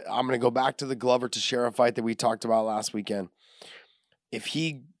it I'm going to go back to the Glover Teixeira fight that we talked about last weekend. If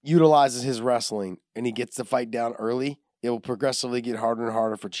he utilizes his wrestling and he gets the fight down early, it will progressively get harder and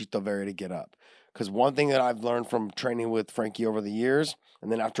harder for Chito Vera to get up. Because one thing that I've learned from training with Frankie over the years,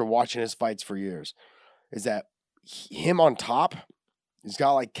 and then after watching his fights for years, is that him on top He's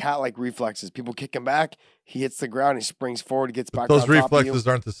got like cat-like reflexes. People kick him back. He hits the ground. He springs forward. He gets back. Those reflexes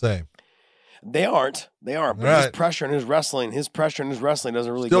aren't the same. They aren't. But his pressure in his wrestling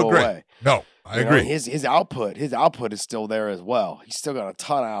doesn't really still go great. away. No, I agree. His output is still there as well. He's still got a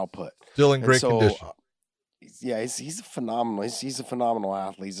ton of output. Still in great condition. He's a phenomenal. He's a phenomenal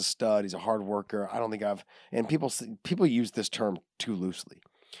athlete. He's a stud. He's a hard worker. I don't think and people use this term too loosely.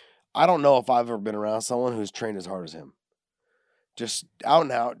 I don't know if I've ever been around someone who's trained as hard as him. Just out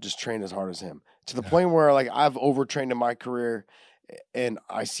and out, just trained as hard as him. To the point where like I've overtrained in my career. And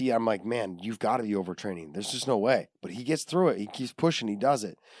I'm like, man, you've got to be overtraining. There's just no way. But he gets through it. He keeps pushing. He does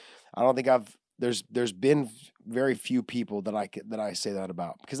it. I don't think there's been very few people that I say that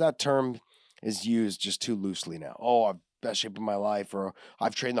about, because that term is used just too loosely now. Oh, I'm best shape of my life, or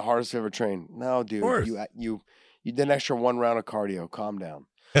I've trained the hardest I've ever trained. No, dude, you did an extra 1 round of cardio. Calm down.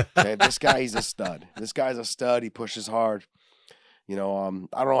 Okay, this guy, he's a stud. This guy's a stud. He pushes hard. I don't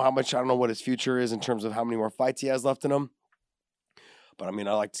know what his future is in terms of how many more fights he has left in him. But, I mean,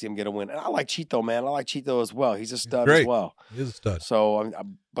 I like to see him get a win. And I like Chito, man. I like Chito as well. He's a stud as well. He's a stud. So,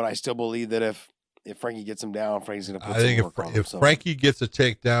 but I still believe that if Frankie gets him down, Frankie's going to put some work on him. If Frankie gets a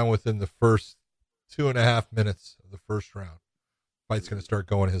takedown within the first 2.5 minutes of the first round, fight's going to start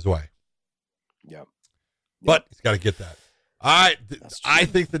going his way. Yep. But he's got to get that. I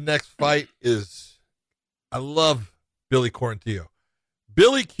think the next fight is – I love Billy Quarantillo.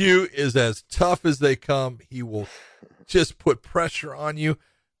 Billy Q is as tough as they come. He will just put pressure on you.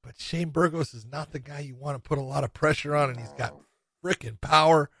 But Shane Burgos is not the guy you want to put a lot of pressure on, and he's got freaking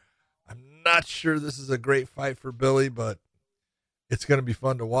power. I'm not sure this is a great fight for Billy, but it's going to be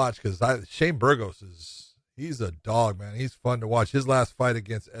fun to watch because Shane Burgos he's a dog, man. He's fun to watch. His last fight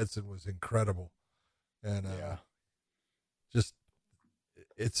against Edson was incredible. And just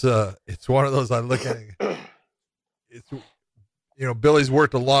it's one of those I look at it. It's Billy's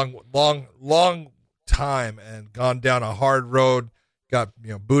worked a long time and gone down a hard road, got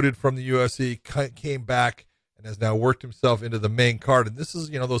booted from the UFC, came back, and has now worked himself into the main card. And this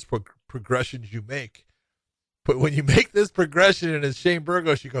is those progressions you make. But when you make this progression and it's Shane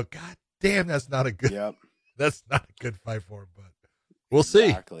Burgos, you go, God damn, that's not a good fight for him. But we'll see.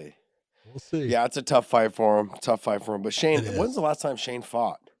 Exactly. We'll see. Yeah, it's a tough fight for him. But Shane, when's the last time Shane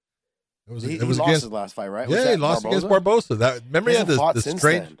fought? He lost his last fight, right? Yeah, he lost against Barbosa. Remember he had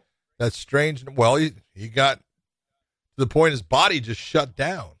that strange. Well, he got to the point his body just shut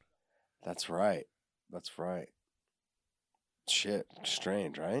down. That's right. Shit,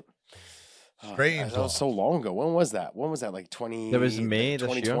 strange, right? Strange. That was so long ago. When was that? Like 20? That was May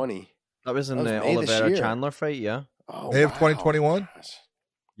 2020. Year. That was in the Oliveira Chandler fight, yeah. May of 2021.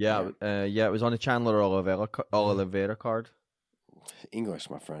 Yeah, it was on the Chandler Oliveira card. English,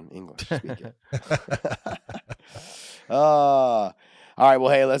 my friend. English speaking. All right. Well,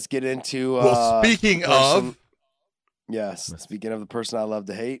 hey, let's get into. Speaking of. Yes. Speaking of the person I love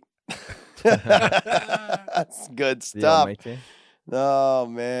to hate. That's good stuff. Oh,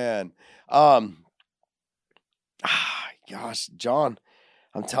 man. Gosh, John,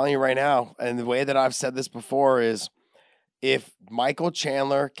 I'm telling you right now, and the way that I've said this before is if Michael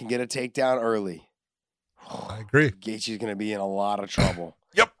Chandler can get a takedown early, I agree. Gaethje's going to be in a lot of trouble.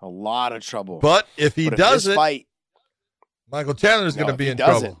 Yep. A lot of trouble. But if he does it, Michael Chandler's going to be in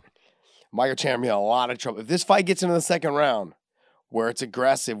trouble. Michael Chandler will be in a lot of trouble. If this fight gets into the second round, where it's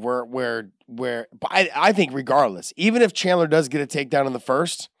aggressive, where I think regardless, even if Chandler does get a takedown in the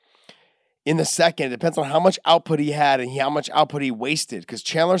first, in the second, it depends on how much output he had and how much output he wasted. Because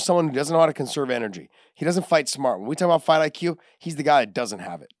Chandler's someone who doesn't know how to conserve energy. He doesn't fight smart. When we talk about fight IQ, he's the guy that doesn't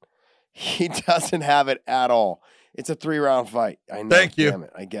have it. He doesn't have it at all. It's a 3-round fight. I know. Thank you. Damn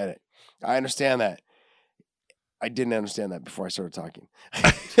it. I get it. I understand that. I didn't understand that before I started talking.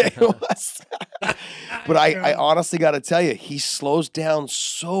 But I honestly got to tell you, he slows down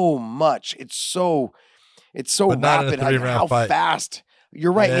so much. It's so rapid. How fast.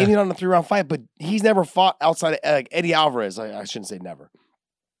 You're right. Maybe not in a 3-round fight, but he's never fought outside of Eddie Alvarez. I shouldn't say never.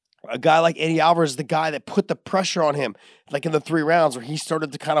 A guy like Eddie Alvarez is the guy that put the pressure on him, like in the 3 rounds where he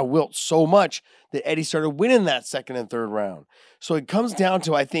started to kind of wilt so much that Eddie started winning that second and third round. So it comes down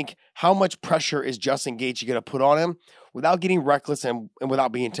to, I think, how much pressure is Justin Gaethje going to put on him without getting reckless and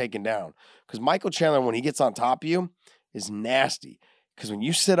without being taken down. Because Michael Chandler, when he gets on top of you, is nasty. Because when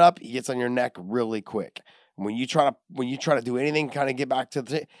you sit up, he gets on your neck really quick. When you try to do anything, kind of get back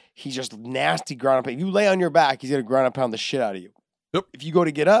to he's just nasty ground and pound. If you lay on your back, he's going to ground and pound the shit out of you. Yep. If you go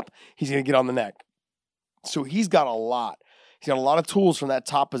to get up, he's going to get on the neck. So he's got a lot. He's got a lot of tools from that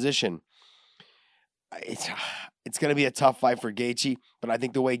top position. It's going to be a tough fight for Gaethje, but I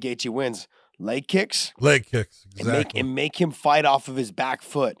think the way Gaethje wins, leg kicks. Leg kicks, exactly. And make him fight off of his back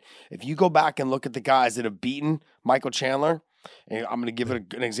foot. If you go back and look at the guys that have beaten Michael Chandler, and I'm going to give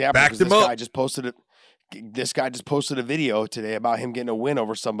it an example because this guy just posted a video today about him getting a win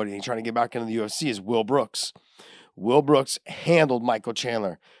over somebody and he's trying to get back into the UFC, is Will Brooks. Will Brooks handled Michael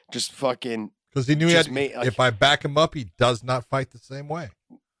Chandler. Just fucking... Because he knew if I back him up, he does not fight the same way.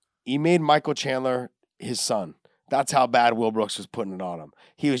 He made Michael Chandler his son. That's how bad Will Brooks was putting it on him.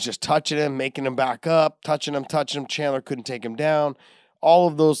 He was just touching him, making him back up, touching him. Chandler couldn't take him down. All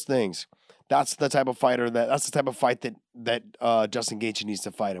of those things. That's the type of fighter that's the type of fight that Justin Gaethje needs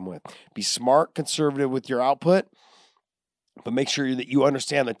to fight him with. Be smart, conservative with your output, but make sure that you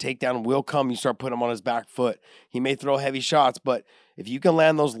understand the takedown will come. You start putting him on his back foot. He may throw heavy shots, but if you can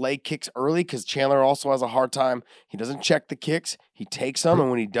land those leg kicks early, because Chandler also has a hard time, he doesn't check the kicks. He takes them, and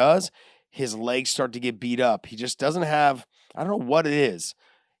when he does, his legs start to get beat up. He just doesn't have, I don't know what it is.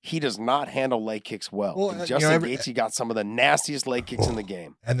 He does not handle leg kicks well. Justin Gaethje got some of the nastiest leg kicks in the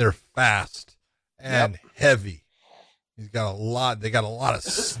game. And they're fast and heavy. They got a lot of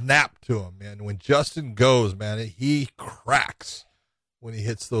snap to him, man. When Justin goes, man, he cracks when he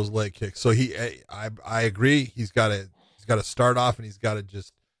hits those leg kicks. So I agree. He's got to start off and he's got to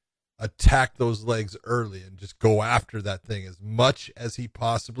just attack those legs early and just go after that thing as much as he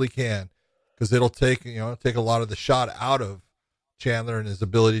possibly can, because it'll take a lot of the shot out of Chandler and his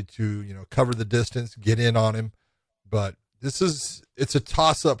ability to, cover the distance, get in on him. But it's a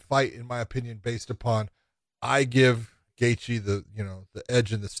toss-up fight, in my opinion, based upon, I give Gaethje the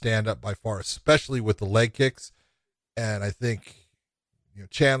edge in the stand-up by far, especially with the leg kicks. And I think,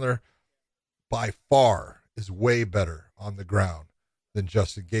 Chandler by far is way better on the ground than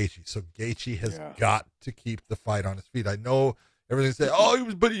Justin Gaethje. So Gaethje has got to keep the fight on his feet. I know everything say,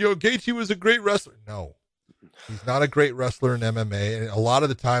 Gaethje was a great wrestler. No. He's not a great wrestler in MMA, and a lot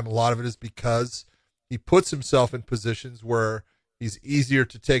of it is because he puts himself in positions where he's easier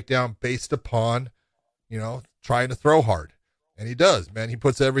to take down based upon, trying to throw hard. And he does, man. He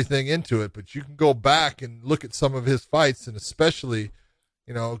puts everything into it, but you can go back and look at some of his fights, and especially,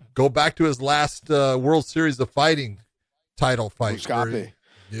 go back to his last World Series of Fighting title fight. Exactly.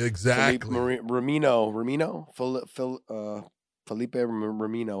 Felipe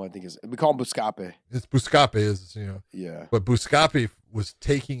Ramino, I think we call him Buscape. It's Buscape, Yeah. But Buscape was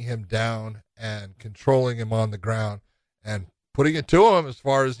taking him down and controlling him on the ground and putting it to him as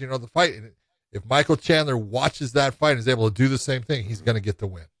far as, the fight. And if Michael Chandler watches that fight and is able to do the same thing, he's going to get the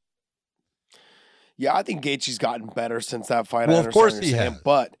win. Yeah, I think Gaethje's gotten better since that fight. Well, of course he has.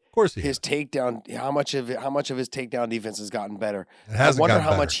 But of course he his takedown, how much of his takedown defense has gotten better? It hasn't. I wonder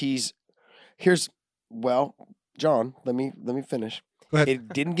how much John, let me finish. Go ahead. It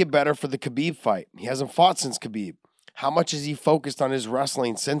didn't get better for the Khabib fight. He hasn't fought since Khabib. How much has he focused on his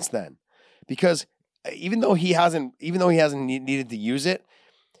wrestling since then? Because even though he hasn't needed to use it,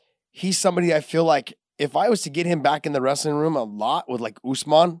 he's somebody I feel like if I was to get him back in the wrestling room a lot with like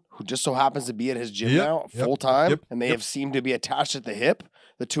Usman, who just so happens to be at his gym now full time, and they have seemed to be attached at the hip,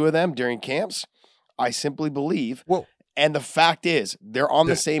 the two of them during camps, I simply believe. Well, and the fact is, they're on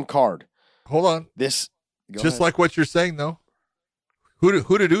the same card. Hold on. Just ahead. Like what you're saying, though, who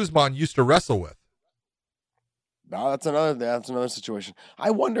did Usman used to wrestle with? No, that's another situation. I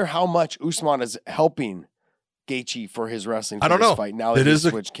wonder how much Usman is helping Gaethje for his wrestling. I don't know. Fight now that he's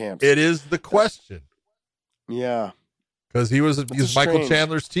switched camps. It is the question. Yeah, because he was Michael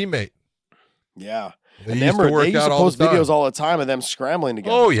Chandler's teammate. Yeah, they used to post videos all the time of them scrambling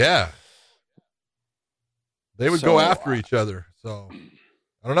together. Oh yeah, they would go after each other. So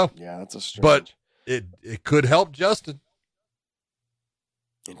I don't know. Yeah, that's a strange. But it could help Justin.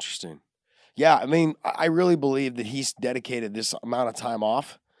 Interesting. Yeah, I mean, I really believe that he's dedicated this amount of time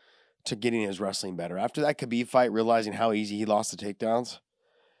off to getting his wrestling better. After that Khabib fight, realizing how easy he lost the takedowns,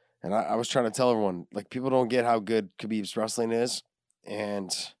 and I was trying to tell everyone, like, people don't get how good Khabib's wrestling is,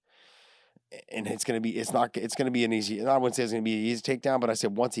 and it's gonna be an easy. And I wouldn't say it's gonna be an easy takedown, but I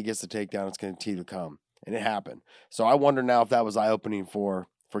said once he gets the takedown, it's gonna continue to come, and it happened. So I wonder now if that was eye opening for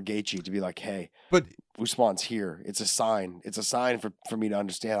Gaethje to be like, hey, but Usman's here. It's a sign. It's a sign for me to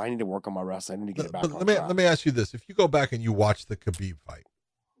understand. I need to work on my wrestling. I need to get it back. But let me ask you this: if you go back and you watch the Khabib fight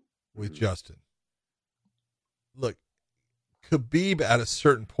with Justin, look, Khabib at a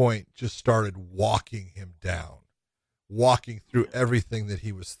certain point just started walking him down, walking through everything that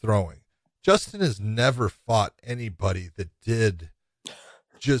he was throwing. Justin has never fought anybody that did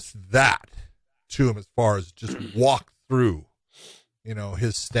just that to him, as far as just walk through,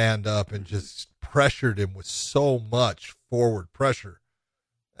 his stand up and just pressured him with so much forward pressure.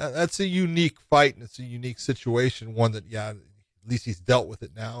 That's a unique fight, and it's a unique situation. One that, at least he's dealt with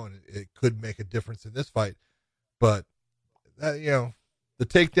it now, and it could make a difference in this fight. But that, the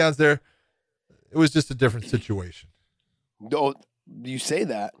takedowns there, it was just a different situation. No, you say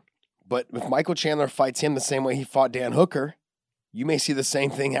that, but if Michael Chandler fights him the same way he fought Dan Hooker, you may see the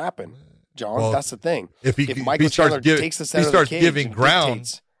same thing happen, John. Well, that's the thing. If Michael Chandler takes the center of the cage giving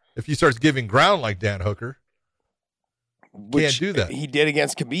ground, if he starts giving ground like Dan Hooker, can't do that. He did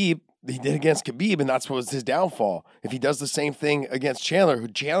against Khabib. And that's what was his downfall. If he does the same thing against Chandler, who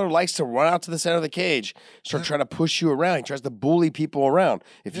Chandler likes to run out to the center of the cage, start trying to push you around. He tries to bully people around.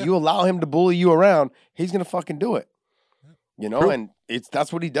 If you allow him to bully you around, he's going to fucking do it. True. And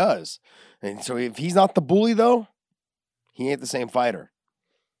that's what he does. And so if he's not the bully, though, he ain't the same fighter.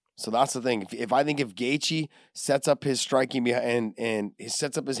 So that's the thing. If Gaethje sets up his striking behind and he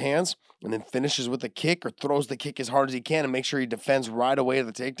sets up his hands and then finishes with a kick or throws the kick as hard as he can and make sure he defends right away to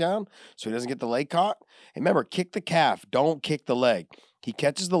the takedown so he doesn't get the leg caught. And remember, kick the calf. Don't kick the leg. He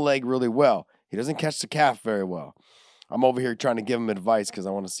catches the leg really well. He doesn't catch the calf very well. I'm over here trying to give him advice because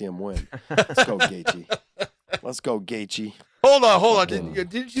I want to see him win. Let's go, Gaethje. Let's go, Gaethje. Hold on.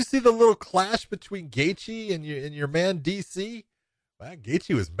 Didn't you see the little clash between Gaethje and your man DC? Well,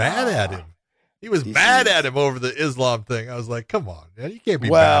 Gaethje was mad at him. He was mad at him over the Islam thing. I was like, "Come on, man, you can't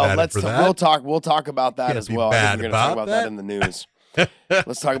be mad at him for that." We'll talk about that as well. I think we're going to talk about that in the news.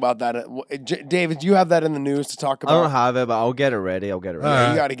 Let's talk about that. David, do you have that in the news to talk about? I don't have it, but I'll get it ready. You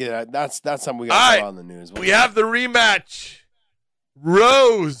got to get it. That's something we got to talk about in the news. We have the rematch.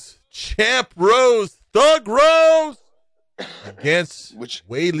 Champ Rose, Thug Rose against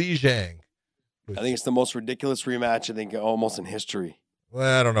Weili Zhang. I think it's the most ridiculous rematch, I think, almost in history.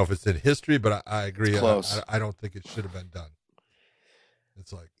 Well, I don't know if it's in history, but I agree. It's close. I don't think it should have been done.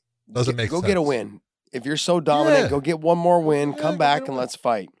 It's like, doesn't make sense. Go get a win. If you're so dominant, go get one more win, come back, and let's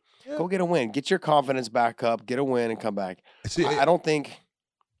fight. Yeah. Go get a win. Get your confidence back up, get a win, and come back. See, I don't think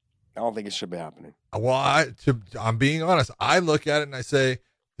it should be happening. Well, I'm being honest. I look at it and I say,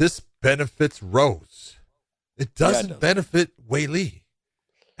 this benefits Rose. It doesn't benefit Weili.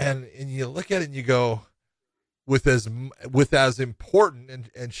 And you look at it and you go, with as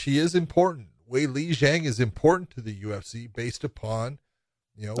important, and she is important. Weili Zhang is important to the UFC based upon,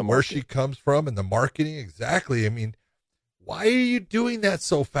 where she comes from and the marketing. Exactly. I mean, why are you doing that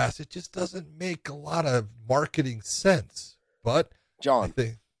so fast? It just doesn't make a lot of marketing sense. But John,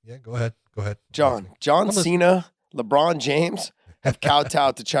 go ahead. John Cena, LeBron James have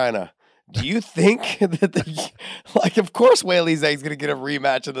kowtowed to China. Do you think that of course Weili Zhang's going to get a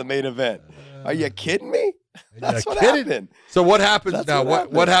rematch in the main event? Are you kidding me? That's what happened. So what happens now?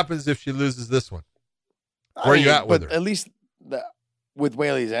 What happens if she loses this one? Where are you at with her? At least with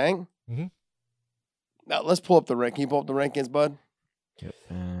Weili Zhang. Mm-hmm. Now let's pull up the rank. Can you pull up the rankings, bud? Yep.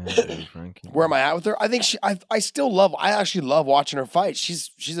 Where am I at with her? I think I actually love watching her fight.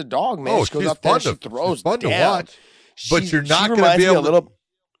 She's a dog, man. She goes up there, she throws. She's fun to watch. But you're not going to be able to.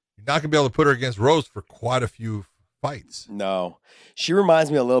 You're not going to be able to put her against Rose for quite a few fights. No. She reminds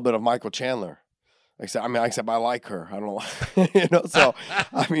me a little bit of Michael Chandler. Except I like her. I don't know. So,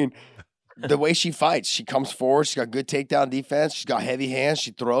 I mean, the way she fights, she comes forward. She's got good takedown defense. She's got heavy hands. She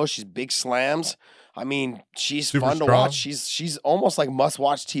throws. She's big slams. I mean, she's super fun to watch. She's almost like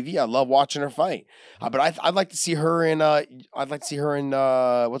must-watch TV. I love watching her fight. But I'd like to see her in what's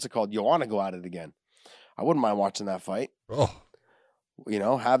it called? Joanna go at it again. I wouldn't mind watching that fight. Oh.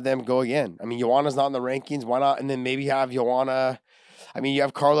 Have them go again. I mean, Joanna's not in the rankings. Why not? And then maybe have Joanna. I mean, you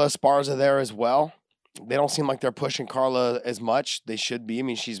have Carla Esparza there as well. They don't seem like they're pushing Carla as much. They should be. I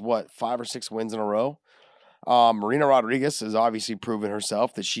mean, she's 5 or 6 wins in a row. Marina Rodriguez has obviously proven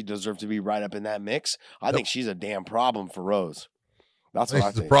herself that she deserves to be right up in that mix. I think she's a damn problem for Rose. That's what I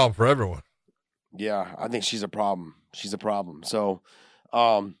think. She's a problem for everyone. Yeah, I think she's a problem. She's a problem. So,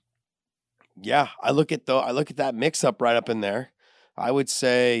 I look at that mix up right up in there. I would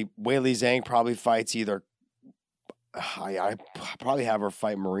say Weili Zhang probably fights either. I probably have her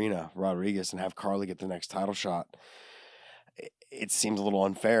fight Marina Rodriguez and have Carla get the next title shot. It seems a little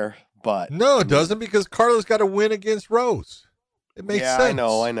unfair, but no, it doesn't, because Carla's got to win against Rose. It makes sense. I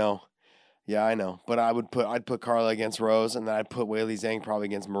know. Yeah, I know. But I'd put Carla against Rose, and then I'd put Weili Zhang probably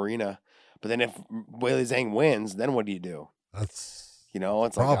against Marina. But then if Weili Zhang wins, then what do you do? That's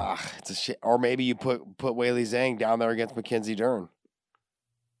it's like it's a shit. Or maybe you put Weili Zhang down there against Mackenzie Dern.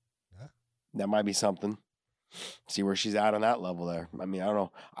 Yeah. That might be something. See where she's at on that level there. I mean, I don't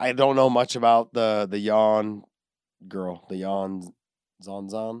know. I don't know much about the Yan girl, the Yan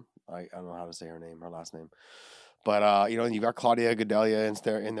Zanzan. I don't know how to say her last name. But you got Claudia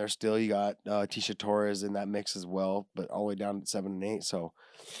Gadelha in there still. You got Tisha Torres in that mix as well, but all the way down to 7 and 8. So,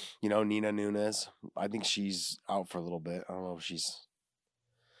 Nina Nunes, I think she's out for a little bit. I don't know if she's.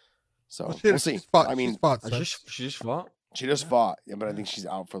 So we'll see. She just fought. She just fought, yeah, but I think she's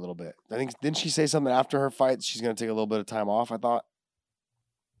out for a little bit. Didn't she say something after her fight? She's going to take a little bit of time off. I thought.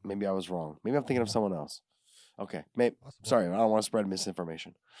 Maybe I was wrong. Maybe I'm thinking of someone else. Okay, sorry, I don't want to spread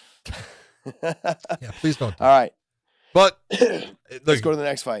misinformation. Yeah, please don't. All right, but let's go to the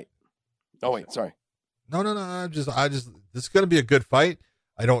next fight. Oh wait, sorry. No. I just. This is going to be a good fight.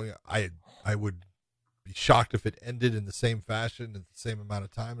 I would be shocked if it ended in the same fashion in the same amount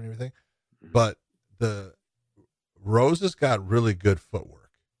of time and everything. But Rose has got really good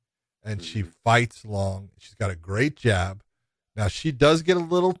footwork, and she fights long. She's got a great jab. Now she does get a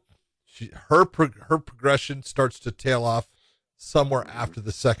little. Her progression starts to tail off somewhere after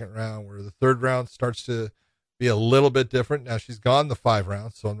the second round, where the third round starts to be a little bit different. Now she's gone the 5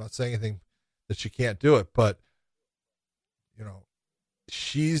 rounds, so I'm not saying anything that she can't do it, but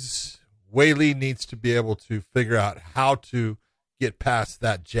Weili needs to be able to figure out how to get past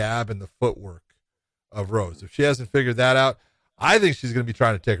that jab and the footwork of Rose. If she hasn't figured that out, I think she's going to be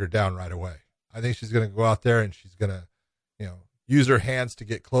trying to take her down right away. I think she's going to go out there and she's going to, use her hands to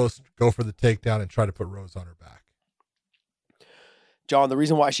get close, go for the takedown, and try to put Rose on her back. John, the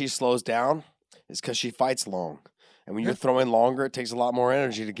reason why she slows down is because she fights long. And when you're throwing longer, it takes a lot more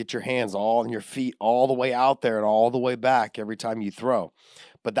energy to get your hands all and your feet all the way out there and all the way back every time you throw.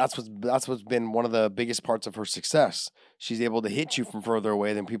 But that's what's been one of the biggest parts of her success. She's able to hit you from further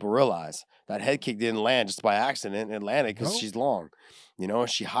away than people realize. That head kick didn't land just by accident. It landed because she's long.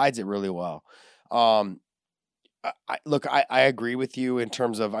 She hides it really well. I agree with you in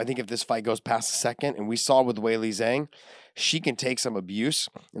terms of, I think if this fight goes past the second, and we saw with Weili Zhang, she can take some abuse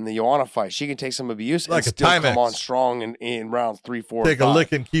in the Joanna fight. She can take some abuse and still come on strong in rounds 3, 4, take 5. A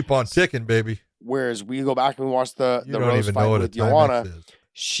lick and keep on ticking, baby. Whereas we go back and we watch the Rose fight with Joanna,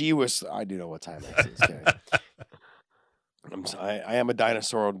 she was. I do know what Timex is. Okay. I am a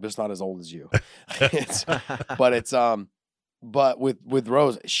dinosaur, just not as old as you. But with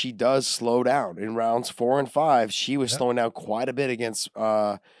Rose, she does slow down in rounds 4 and 5. She was slowing down quite a bit against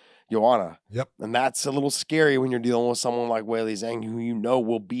Joanna. Yep. And that's a little scary when you're dealing with someone like Weili Zhang, who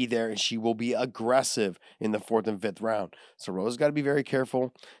will be there, and she will be aggressive in the 4th and 5th round. So Rose got to be very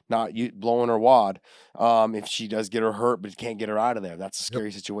careful, not blowing her wad if she does get her hurt, but can't get her out of there. That's a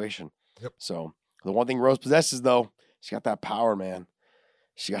scary situation. Yep. So the one thing Rose possesses, though, she got that power, man.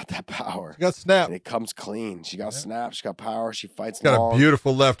 She got that power. She got snap. And it comes clean. She got snap. She got power. She fights She's got long. a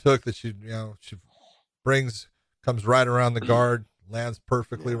beautiful left hook that she brings, comes right around the guard, lands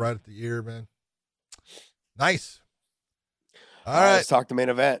perfectly right at the ear, man. Nice. All right. Let's talk the main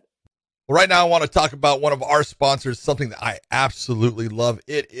event. Well, right now I want to talk about one of our sponsors, something that I absolutely love.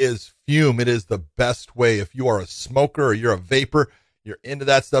 It is Fume. It is the best way. If you are a smoker or you're a vapor, you're into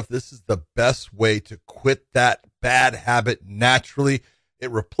that stuff, this is the best way to quit that bad habit naturally.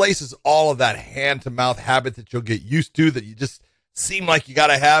 It replaces all of that hand-to-mouth habit that you'll get used to, that you just seem like you got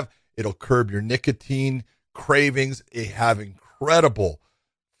to have. It'll curb your nicotine cravings. It have incredible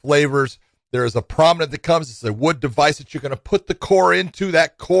flavors. There is a prominent that comes. It's a wood device that you're going to put the core into.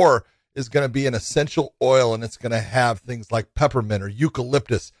 That core is going to be an essential oil, and it's going to have things like peppermint or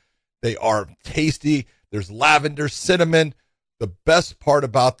eucalyptus. They are tasty. There's lavender, cinnamon. The best part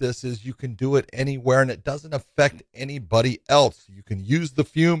about this is you can do it anywhere, and it doesn't affect anybody else. You can use the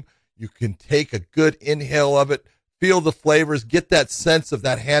Fume. You can take a good inhale of it, feel the flavors, get that sense of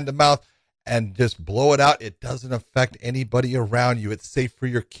that hand-to-mouth, and just blow it out. It doesn't affect anybody around you. It's safe for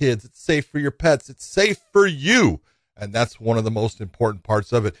your kids. It's safe for your pets. It's safe for you, and that's one of the most important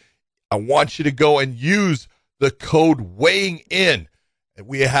parts of it. I want you to go and use the code WEIGHING-IN.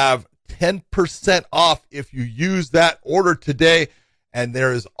 We have 10% off if you use that. Order today, and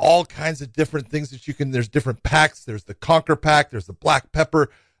there is all kinds of different things that you can. There's different packs. There's the Conquer pack. There's the black pepper.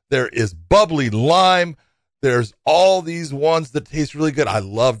 There is bubbly lime. There's all these ones that taste really good. I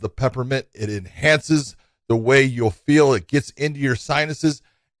love the peppermint. It enhances the way you'll feel. It gets into your sinuses,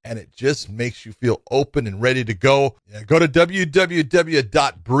 and it just makes you feel open and ready to go. Yeah, go to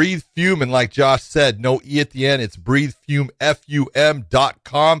www.breathefume, and like Josh said, no E at the end. It's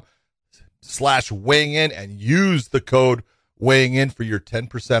breathefum.com/weighing-in, and use the code weighing-in for your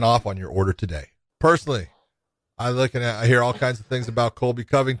 10% off on your order today. Personally, I hear all kinds of things about Colby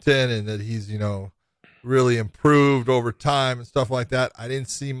Covington and that he's, really improved over time and stuff like that. I didn't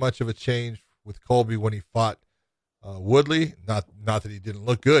see much of a change with Colby when he fought Woodley. Not that he didn't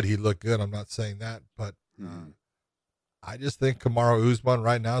look good. He looked good. I'm not saying that, but I just think Kamaru Usman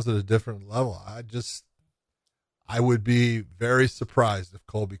right now is at a different level. I would be very surprised if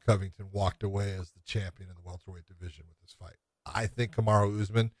Colby Covington walked away as the champion in the welterweight division with this fight. I think Kamaru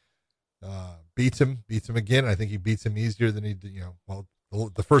Usman beats him again. I think he beats him easier than he did.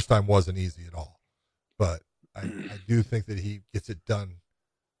 The first time wasn't easy at all, but I do think that he gets it done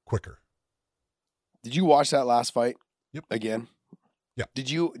quicker. Did you watch that last fight? Yep. Again? Yeah. Did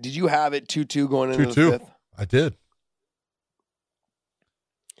you have it 2-2 going into the fifth? I did.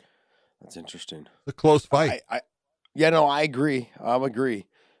 That's interesting. It's a close fight. I agree. I agree.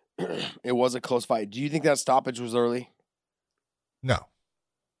 It was a close fight. Do you think that stoppage was early? No,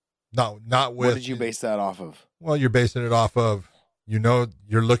 not with. What did you base that off of? Well, you're basing it off of, you're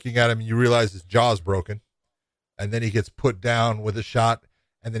looking at him and you realize his jaw's broken, and then he gets put down with a shot,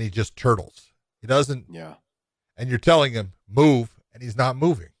 and then he just turtles. He doesn't. Yeah. And you're telling him move, and he's not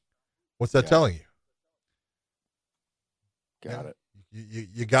moving. What's that telling you? Got it.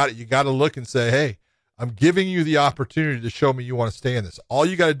 You got it. You got to look and say, hey, I'm giving you the opportunity to show me you want to stay in this. All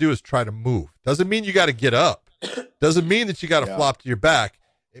you got to do is try to move. Doesn't mean you got to get up. Doesn't mean that you got to flop to your back.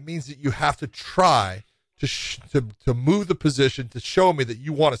 It means that you have to try to move the position to show me that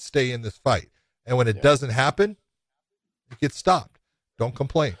you want to stay in this fight. And when it doesn't happen, it gets stopped. Don't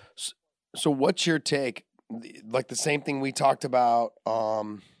complain. So what's your take? Like the same thing we talked about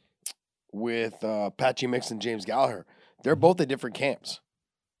with Patchy Mix and James Gallagher. They're both at different camps.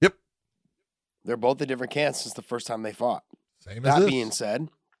 Yep. They're both at different camps since the first time they fought. Same as that this.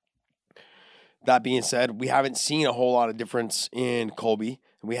 That being said, we haven't seen a whole lot of difference in Colby.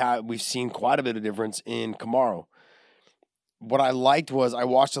 We've seen quite a bit of difference in Kamaru. What I liked was I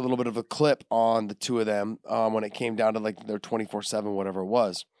watched a little bit of a clip on the two of them when it came down to like their 24/7, whatever it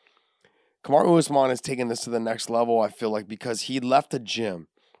was. Kamaru Usman has taken this to the next level, I feel like, because he left a gym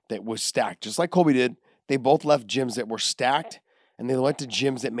that was stacked, just like Colby did. They both left gyms that were stacked, and they went to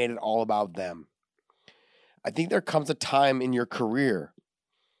gyms that made it all about them. I think there comes a time in your career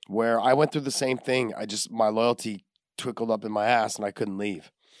where I went through the same thing. My loyalty twickled up in my ass, and I couldn't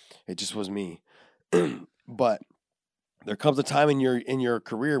leave. It just was me. But there comes a time in your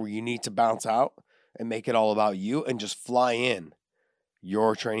career where you need to bounce out and make it all about you and just fly in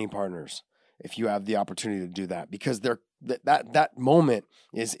your training partners if you have the opportunity to do that, because that moment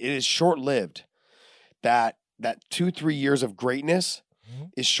is short-lived. That 2-3 years of greatness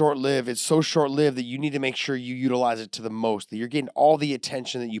is short-lived. It's so short-lived that you need to make sure you utilize it to the most, that you're getting all the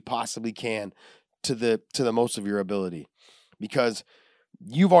attention that you possibly can to the most of your ability, because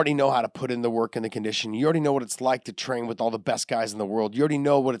you've already know how to put in the work and the condition. You already know what it's like to train with all the best guys in the world. You already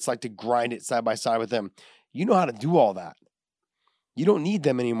know what it's like to grind it side by side with them. You know how to do all that. You don't need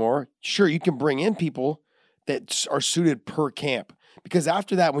them anymore. Sure, you can bring in people that are suited per camp. Because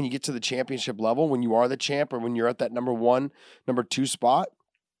after that, when you get to the championship level, when you are the champ or when you're at that number 1, number 2 spot,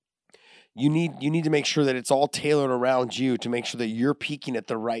 you need to make sure that it's all tailored around you to make sure that you're peaking at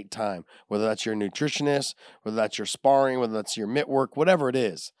the right time, whether that's your nutritionist, whether that's your sparring, whether that's your mitt work, whatever it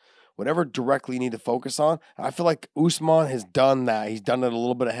is, whatever directly you need to focus on. I feel like Usman has done that. He's done it a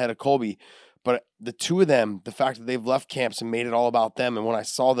little bit ahead of Colby. But the two of them, the fact that they've left camps and made it all about them, and when I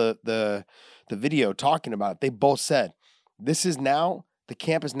saw the video talking about it, they both said, the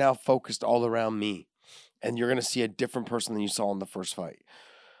camp is now focused all around me, and you're going to see a different person than you saw in the first fight,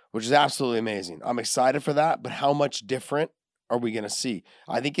 which is absolutely amazing. I'm excited for that, but how much different are we going to see?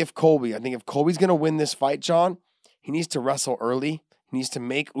 I think if Colby's going to win this fight, John, he needs to wrestle early. He needs to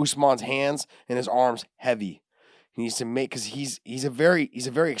make Usman's hands and his arms heavy. He needs to make, because he's a very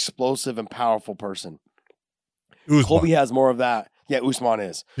explosive and powerful person. Usman. Colby has more of that. Yeah, Usman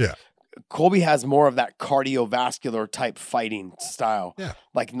is. Yeah. Colby has more of that cardiovascular type fighting style. Yeah.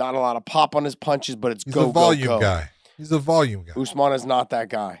 Like not a lot of pop on his punches, but it's He's go, a volume go, go. guy. He's a volume guy. Usman is not that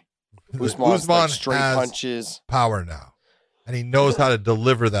guy. Usman's Usman like straight has punches. Power now. And he knows how to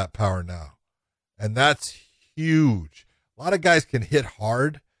deliver that power now. And that's huge. A lot of guys can hit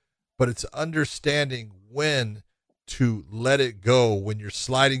hard, but it's understanding when to let it go when you're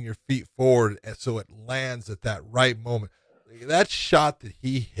sliding your feet forward and so it lands at that right moment. That shot that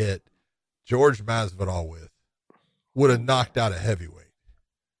he hit George Masvidal with would have knocked out a heavyweight.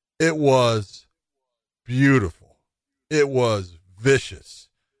 It was beautiful. It was vicious.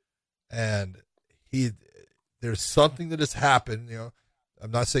 And there's something that has happened,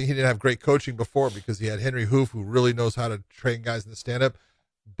 I'm not saying he didn't have great coaching before, because he had Henry Hoof, who really knows how to train guys in the stand-up,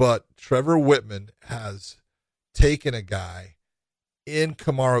 but Trevor Whitman has taken a guy in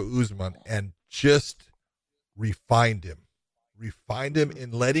Kamaru Usman and just refined him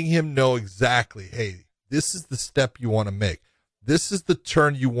in letting him know exactly, hey, this is the step you want to make. This is the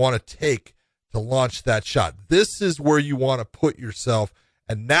turn you want to take to launch that shot. This is where you want to put yourself,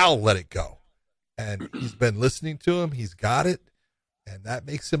 and now let it go. and he's been listening to him. He's got it, and that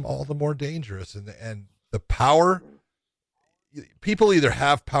makes him all the more dangerous. And the power, people either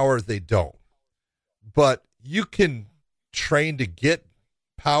have power or they don't. But you can train to get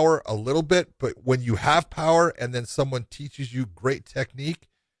power a little bit, but when you have power and then someone teaches you great technique,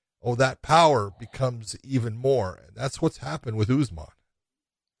 that power becomes even more. And that's what's happened with Usman.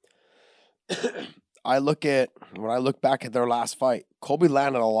 When I look back at their last fight, Colby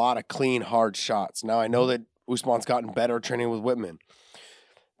landed a lot of clean, hard shots. Now I know that Usman's gotten better training with Whitman,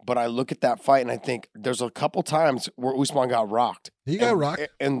 but I look at that fight and I think there's a couple times where Usman got rocked. He got rocked.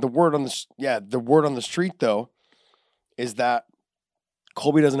 And the word on the street though is that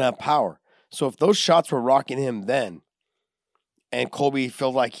Colby doesn't have power. So if those shots were rocking him then, and Colby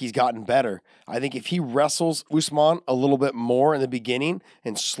feels like he's gotten better, I think if he wrestles Usman a little bit more in the beginning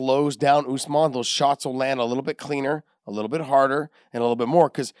and slows down Usman, those shots will land a little bit cleaner, a little bit harder, and a little bit more,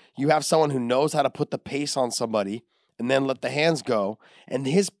 because you have someone who knows how to put the pace on somebody and then let the hands go. And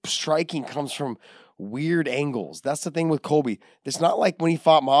his striking comes from weird angles. That's the thing with Colby. It's not like when he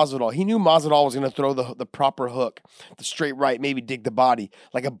fought Masvidal. He knew Masvidal was going to throw the proper hook, the straight right, maybe dig the body,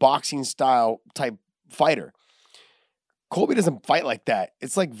 like a boxing style type fighter. Colby doesn't fight like that.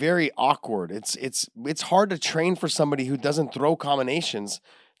 It's like very awkward. It's hard to train for somebody who doesn't throw combinations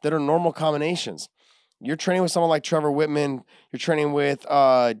that are normal combinations. You're training with someone like Trevor Whitman. You're training with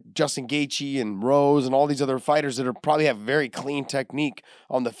Justin Gaethje and Rose and all these other fighters that probably have very clean technique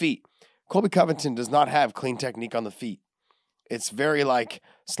on the feet. Colby Covington does not have clean technique on the feet. It's very like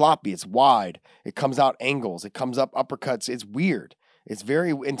sloppy. It's wide. It comes out angles. It comes up uppercuts. It's weird.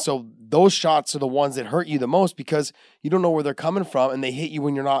 And so those shots are the ones that hurt you the most because you don't know where they're coming from and they hit you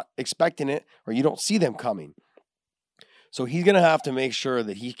when you're not expecting it or you don't see them coming. So he's going to have to make sure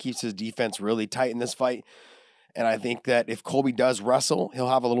that he keeps his defense really tight in this fight. And I think that if Colby does wrestle, he'll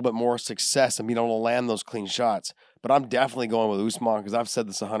have a little bit more success and be able to land those clean shots. But I'm definitely going with Usman because I've said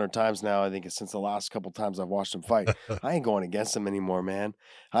this 100 times now. I think it's since the last couple times I've watched him fight. I ain't going against him anymore, man.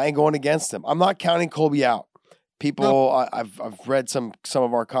 I ain't going against him. I'm not counting Colby out. People, I've read some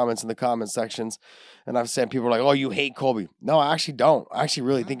of our comments in the comment sections, and I've said people are like, "Oh, you hate Colby." No, I actually don't. I actually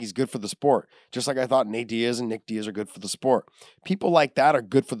really think he's good for the sport. Just like I thought Nate Diaz and Nick Diaz are good for the sport. People like that are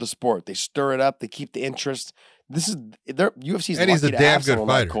good for the sport. They stir it up. They keep the interest. UFC's and he's lucky a to damn have good someone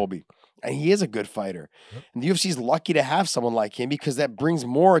fighter. like Colby. And he is a good fighter. Yep. And the UFC's lucky to have someone like him because that brings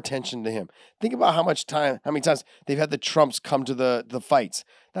more attention to him. Think about how many times they've had the Trumps come to the fights.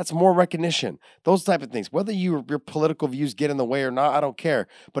 That's more recognition. Those type of things. Whether your political views get in the way or not, I don't care.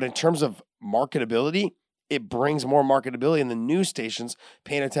 But in terms of marketability, it brings more marketability in the news stations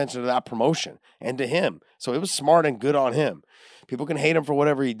paying attention to that promotion and to him. So it was smart and good on him. People can hate him for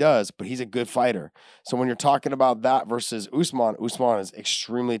whatever he does, but he's a good fighter. So when you're talking about that versus Usman is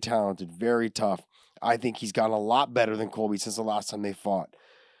extremely talented, very tough. I think he's gotten a lot better than Colby since the last time they fought.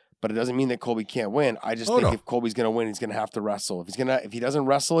 But it doesn't mean that Colby can't win. I just think if Colby's going to win, he's going to have to wrestle. If he doesn't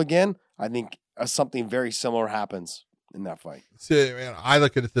wrestle again, I think something very similar happens in that fight. See, man, I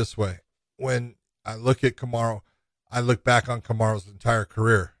look at it this way. When I look at Kamaru, I look back on Kamaru's entire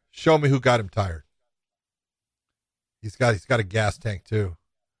career. Show me who got him tired. He's got a gas tank too.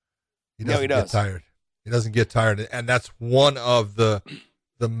 He doesn't get tired. He doesn't get tired, and that's one of the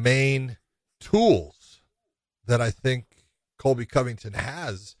main tools that I think Colby Covington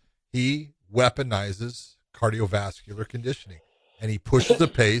has. He weaponizes cardiovascular conditioning, and he pushes a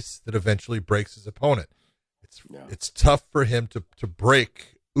pace that eventually breaks his opponent. It's tough for him to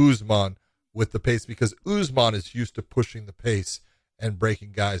break Usman with the pace because Usman is used to pushing the pace and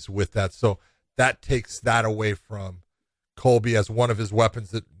breaking guys with that. So that takes that away from Colby as one of his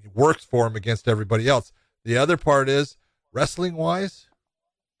weapons that works for him against everybody else. The other part is wrestling wise,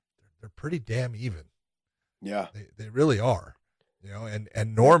 they're pretty damn even. Yeah, they really are.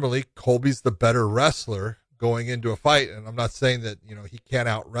 And normally Colby's the better wrestler going into a fight. And I'm not saying that, he can't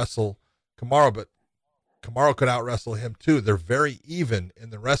out wrestle Kamaru, but Kamaru could out wrestle him too. They're very even in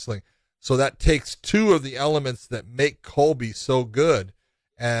the wrestling. So that takes two of the elements that make Colby so good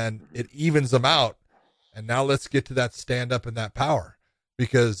and it evens them out. And now let's get to that stand up and that power,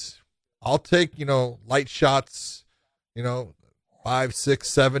 because I'll take, light shots, 5, 6,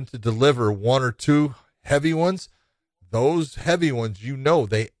 7 to deliver one or two heavy ones. Those heavy ones,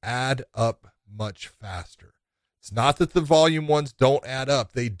 they add up much faster. It's not that the volume ones don't add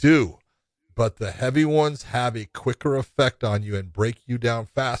up. They do. But the heavy ones have a quicker effect on you and break you down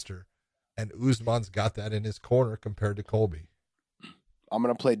faster. And Usman's got that in his corner compared to Colby. I'm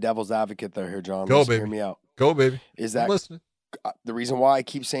going to play devil's advocate here, John. Go, baby. Hear me out. Go, baby. Is that, I'm listening. the reason why I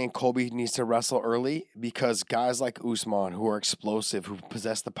keep saying Colby needs to wrestle early, because guys like Usman, who are explosive, who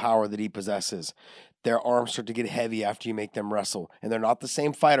possess the power that he possesses, their arms start to get heavy after you make them wrestle. And they're not the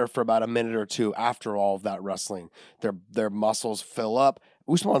same fighter for about a minute or two after all of that wrestling. Their muscles fill up.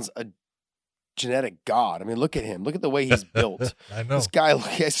 Usman's a genetic god. I mean, look at him. Look at the way he's built. I know. This guy,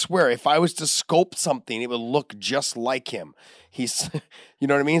 I swear, if I was to sculpt something, it would look just like him. He's, you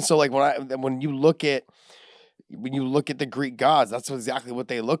know what I mean? So like when you look at the Greek gods, that's exactly what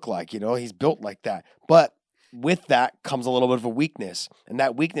they look like. You know, he's built like that. But with that comes a little bit of a weakness. And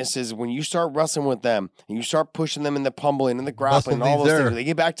that weakness is when you start wrestling with them and you start pushing them in the pummeling and the grappling and all those things, when they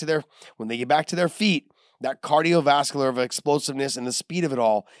get back to their feet, that cardiovascular of explosiveness and the speed of it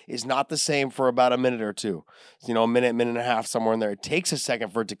all is not the same for about a minute or two. You know, a minute and a half, somewhere in there. It takes a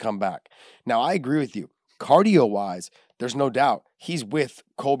second for it to come back. Now, I agree with you. Cardio-wise, there's no doubt he's with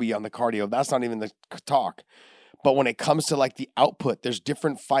Colby on the cardio. That's not even the talk. But when it comes to like the output, there's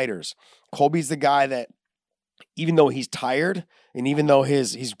different fighters. Colby's the guy that, even though he's tired and even though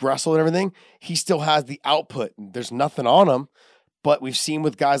he's wrestled and everything, he still has the output. There's nothing on him. But we've seen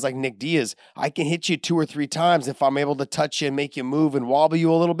with guys like Nick Diaz, I can hit you 2 or 3 times. If I'm able to touch you and make you move and wobble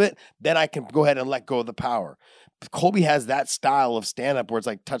you a little bit, then I can go ahead and let go of the power. Colby has that style of stand-up where it's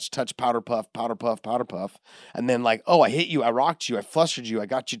like touch, powder puff. And then like, oh, I hit you, I rocked you, I flustered you, I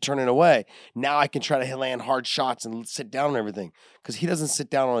got you turning away. Now I can try to land hard shots and sit down and everything. Because he doesn't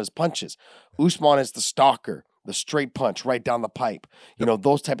sit down on his punches. Usman is the stalker. The straight punch right down the pipe, you know,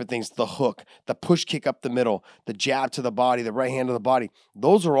 those type of things, the hook, the push kick up the middle, the jab to the body, the right hand to the body.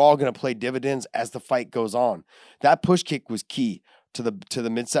 Those are all going to play dividends as the fight goes on. That push kick was key to the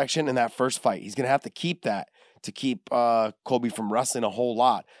midsection in that first fight. He's going to have to keep that to keep Colby from wrestling a whole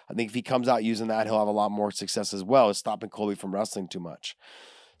lot. I think if he comes out using that, he'll have a lot more success as well as stopping Colby from wrestling too much.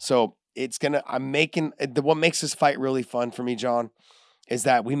 So what makes this fight really fun for me, John, is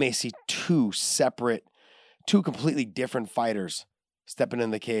that we may see two completely different fighters stepping in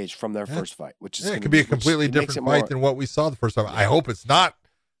the cage from their first fight, which is it could be a completely different fight than what we saw the first time. I hope it's not,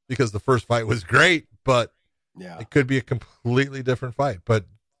 because the first fight was great, but it could be a completely different fight. But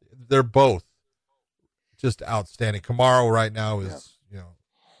they're both just outstanding. Kamaru right now is,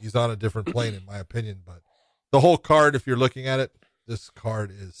 he's on a different plane in my opinion. But the whole card, if you're looking at it, this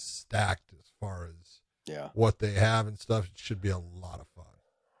card is stacked as far as what they have and stuff. It should be a lot of fun.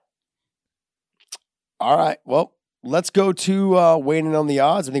 All right. Well, let's go to weighing on the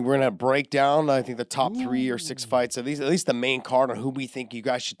odds. I think we're going to break down, the top 3 or 6 fights, at least the main card on who we think you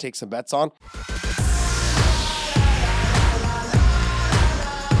guys should take some bets on.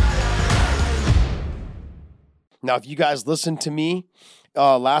 Now, if you guys listened to me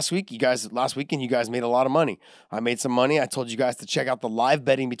last weekend, you guys made a lot of money. I made some money. I told you guys to check out the live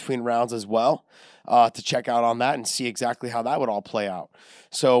betting between rounds as well, to check out on that and see exactly how that would all play out.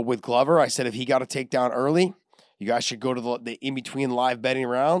 So with Glover, I said if he got a takedown early, you guys should go to the in-between live betting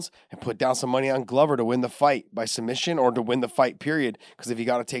rounds and put down some money on Glover to win the fight by submission or to win the fight, period. Because if he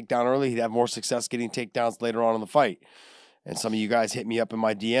got a takedown early, he'd have more success getting takedowns later on in the fight. And some of you guys hit me up in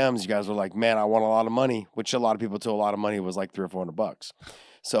my DMs. You guys were like, man, I want a lot of money, which a lot of people told a lot of money was like $300 or $400.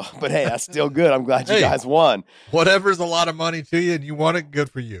 So, but hey, that's still good. I'm glad you guys won. Whatever's a lot of money to you and you want it, good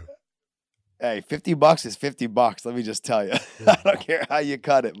for you. Hey, $50 is $50. Let me just tell you. I don't care how you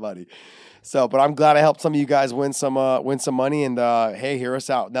cut it, buddy. So, but I'm glad I helped some of you guys win some money. And hey, hear us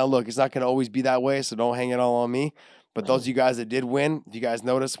out. Now, look, it's not going to always be that way, so don't hang it all on me. But those of you guys that did win, if you guys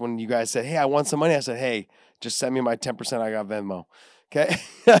noticed when you guys said, hey, I won some money, I said, hey, just send me my 10%. I got Venmo. Okay?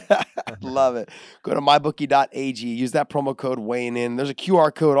 Love it. Go to mybookie.ag. Use that promo code weighing in. There's a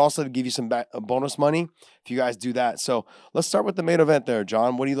QR code also to give you some bonus money if you guys do that. So let's start with the main event there,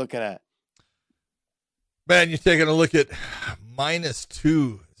 John. What are you looking at? Man, you're taking a look at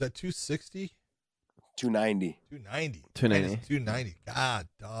 -2. Is that 260? 290. 290. 290. -290. God,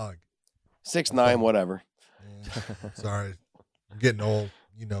 dog. 6'9", whatever. Yeah. Sorry. I'm getting old.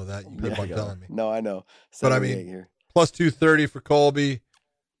 You know that. You keep on telling me. No, I know. But I mean, here. Plus 230 for Colby.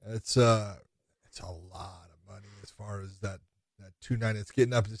 It's a lot of money as far as that 290. It's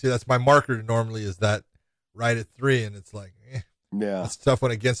getting up to see. That's my marker normally is that right at 3, and it's like, yeah, it's a tough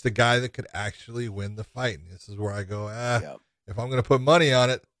one against a guy that could actually win the fight. And this is where I go, if I'm going to put money on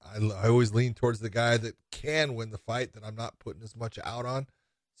it, I always lean towards the guy that can win the fight that I'm not putting as much out on.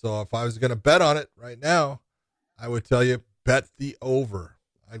 So if I was going to bet on it right now, I would tell you bet the over.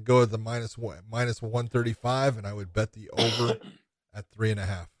 I'd go at the minus 135, and I would bet the over at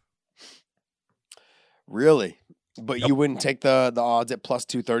 3.5. Really? But you wouldn't take the odds at plus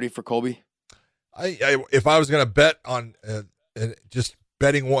 230 for Colby? If I was going to bet on just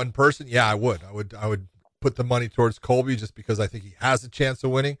betting one person, yeah, I would. I would put the money towards Colby just because I think he has a chance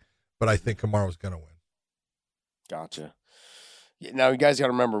of winning, but I think Kamaru's going to win. Gotcha. Now, you guys got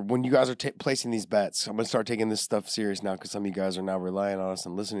to remember, when you guys are placing these bets, I'm going to start taking this stuff serious now because some of you guys are now relying on us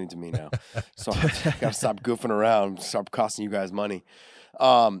and listening to me now. So I got to stop goofing around, stop costing you guys money.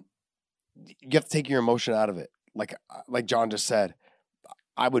 You have to take your emotion out of it. Like John just said,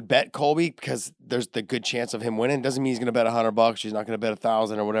 I would bet Colby because there's the good chance of him winning. Doesn't mean he's going to bet $100. He's not going to bet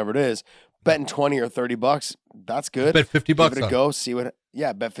 1,000 or whatever it is. Betting 20 or $30, that's good. Bet $50. Give it a go. See what?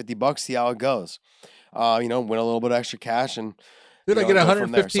 Yeah, bet $50. See how it goes. Win a little bit of extra cash and. Dude, I get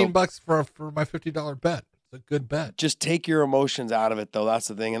 $115 for my $50 bet. It's a good bet. Just take your emotions out of it, though. That's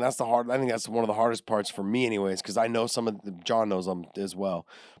the thing, and I think that's one of the hardest parts for me, anyways, because I know John knows them as well.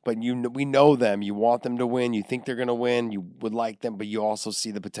 But we know them. You want them to win. You think they're going to win. You would like them, but you also see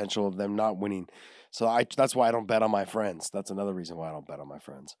the potential of them not winning. So that's why I don't bet on my friends. That's another reason why I don't bet on my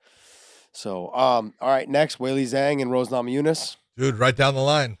friends. So, all right, next, Weili Zhang and Rose Namajunas. Dude, right down the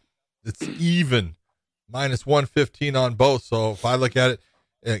line. It's even. Minus 115 on both. So if I look at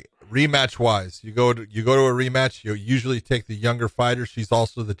it, rematch wise, you go to a rematch. You usually take the younger fighter. She's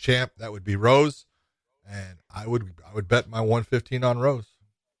also the champ. That would be Rose, and I would bet my 115 on Rose.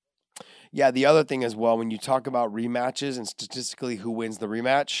 Yeah. The other thing as well, when you talk about rematches and statistically who wins the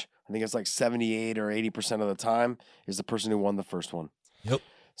rematch, I think it's like 78 or 80% of the time is the person who won the first one. Yep.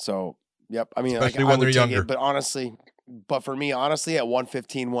 So, yep. I mean, especially when they're younger. But for me, honestly, at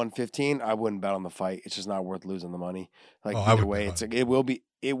 115, I wouldn't bet on the fight. It's just not worth losing the money. Either way, it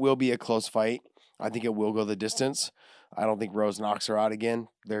will be a close fight. I think it will go the distance. I don't think Rose knocks her out again.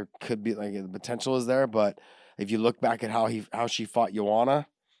 There could be the potential is there, but if you look back at how she fought Joanna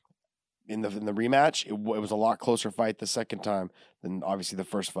in the rematch, it was a lot closer fight the second time than obviously the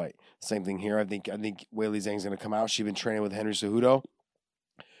first fight. Same thing here. I think Weili Zhang's going to come out. She's been training with Henry Cejudo.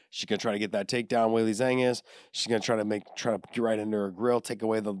 She's going to try to get that takedown, Weili Zhang is. She's going to try to get right into her grill, take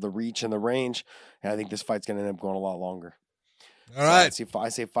away the reach and the range. And I think this fight's going to end up going a lot longer. All right. I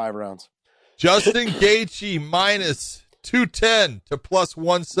say 5 rounds. Justin Gaethje minus 210 to plus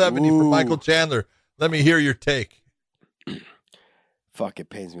 170 for Michael Chandler. Let me hear your take. Fuck, it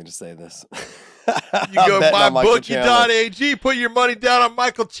pains me to say this. You go mybookie.ag. Put your money down on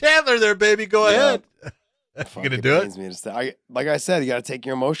Michael Chandler there, baby. Go ahead. You gonna do it? Me to say. Like I said, you got to take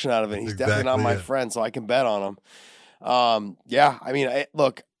your emotion out of it. He's definitely not my friend, so I can bet on him. Yeah, I mean,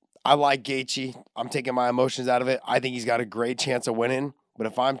 look, I like Gaethje. I'm taking my emotions out of it. I think he's got a great chance of winning. But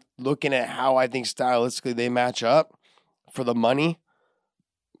if I'm looking at how I think stylistically they match up for the money,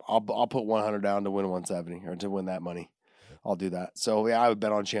 I'll put 100 down to win 170 or to win that money. I'll do that. So yeah, I would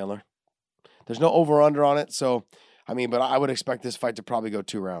bet on Chandler. There's no over under on it, so I mean, but I would expect this fight to probably go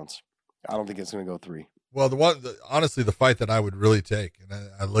 2 rounds. I don't think it's going to go 3. Well, honestly, the fight that I would really take, and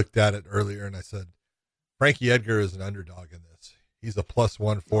I looked at it earlier and I said, Frankie Edgar is an underdog in this. He's a plus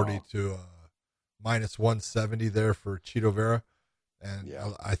 140 to minus 170 there for Chito Vera. And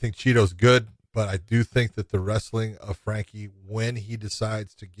I think Chito's good, but I do think that the wrestling of Frankie, when he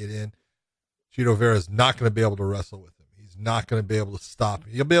decides to get in, Chito Vera is not going to be able to wrestle with him. He's not going to be able to stop.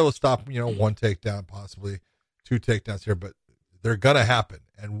 He'll be able to stop, 1 takedown, possibly 2 takedowns here, but they're going to happen.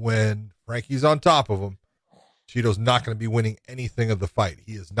 And when Frankie's on top of him, Chito's not going to be winning anything of the fight.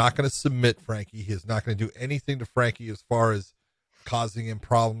 He is not going to submit Frankie. He is not going to do anything to Frankie as far as causing him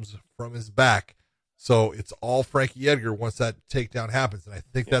problems from his back. So it's all Frankie Edgar once that takedown happens. And I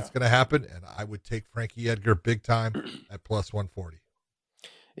think that's going to happen. And I would take Frankie Edgar big time at plus 140.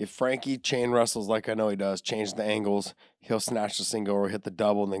 If Frankie chain wrestles like I know he does, change the angles, he'll snatch the single or hit the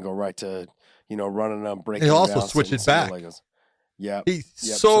double and then go right to, running them, breaking. He'll also switch it back. Yeah, he's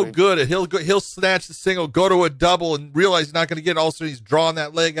so good at he'll snatch the single, go to a double, and realize he's not going to get it. Also, he's drawing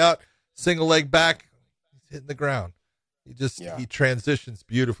that leg out, single leg back, he's hitting the ground. He transitions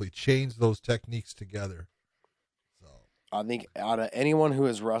beautifully, chains those techniques together. So I think out of anyone who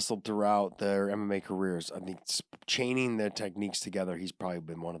has wrestled throughout their MMA careers, I think chaining their techniques together, he's probably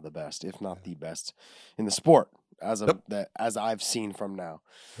been one of the best, if not the best, in the sport. As I've seen from now.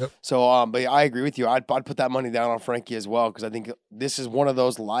 Yep. So, but I agree with you. I'd put that money down on Frankie as well because I think this is one of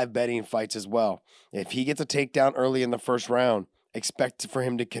those live betting fights as well. If he gets a takedown early in the first round, expect for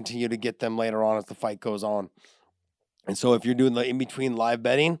him to continue to get them later on as the fight goes on. And so if you're doing the in-between live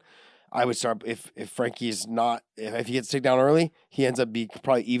betting, I would start if Frankie's not if he gets taken down early, he ends up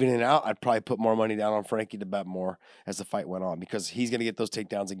probably evening out. I'd probably put more money down on Frankie to bet more as the fight went on because he's going to get those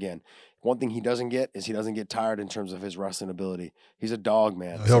takedowns again. One thing he doesn't get is he doesn't get tired in terms of his wrestling ability. He's a dog,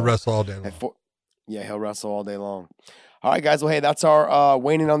 man. He'll wrestle all day long. He'll wrestle all day long. All right, guys. Well, hey, that's our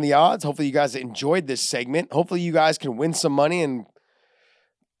weighing in on the odds. Hopefully you guys enjoyed this segment. Hopefully you guys can win some money and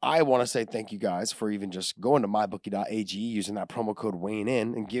I want to say thank you guys for even just going to mybookie.ag, using that promo code weighing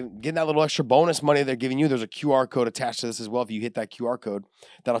in, and getting that little extra bonus money they're giving you. There's a QR code attached to this as well. If you hit that QR code,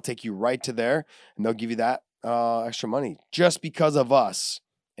 that'll take you right to there, and they'll give you that extra money just because of us.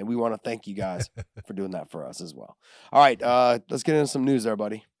 And we want to thank you guys for doing that for us as well. All right, let's get into some news there,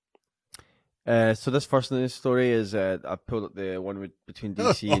 buddy. So this first news story is I pulled up the one between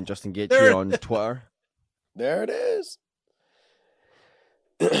DC and Justin Gaethje on Twitter. There it is.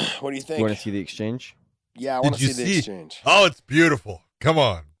 What do you think? You want to see the exchange? Yeah, I want to see the exchange. Oh, it's beautiful. Come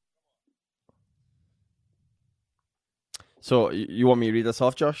on. So you want me to read this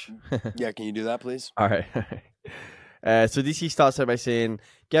off, Josh? Yeah, can you do that, please? All right. So DC starts out by saying,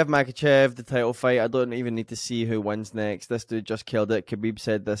 give Makhachev the title fight. I don't even need to see who wins next. This dude just killed it. Khabib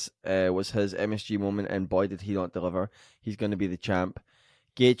said this was his MSG moment, and boy, did he not deliver. He's going to be the champ.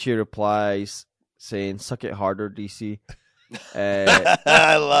 Gaethje replies saying, suck it harder, DC.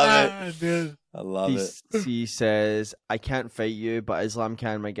 I love it. Dude. I love it. DC says, I can't fight you, but Islam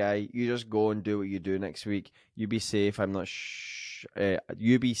can, my guy. You just go and do what you do next week. You be safe. I'm not sure,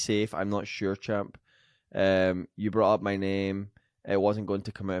 champ. You brought up my name. It wasn't going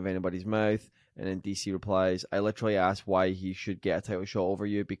to come out of anybody's mouth. And then DC replies, I literally asked why he should get a title shot over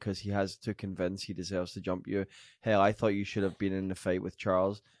you because he has to convince he deserves to jump you. Hell, I thought you should have been in the fight with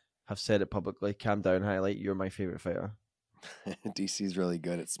Charles. Have said it publicly. Calm down, highlight. You're my favorite fighter. DC's really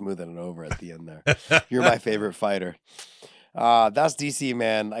good at smoothing it over at the end there. You're my favorite fighter. That's DC,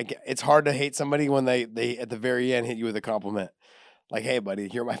 man. Like, it's hard to hate somebody when they at the very end hit you with a compliment. Like, hey, buddy,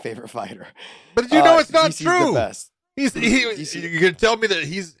 you're my favorite fighter. But you know it's not DC's true. The best. You're gonna tell me that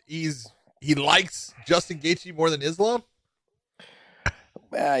he likes Justin Gaethje more than Islam?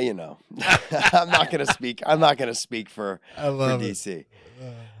 You know, I'm not gonna speak. I'm not gonna speak for DC.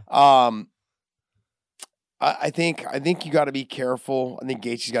 I think you got to be careful. I think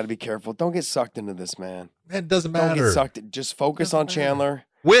Gaethje's got to be careful. Don't get sucked into this, man. It doesn't matter. Don't get sucked in. Just focus on Chandler.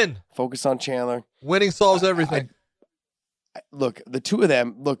 Win. Focus on Chandler. Winning solves everything. Look, the two of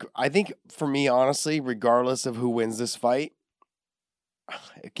them. Look, I think for me, honestly, regardless of who wins this fight,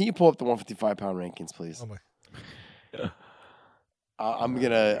 can you pull up the 155-pound rankings, please? Oh my. I'm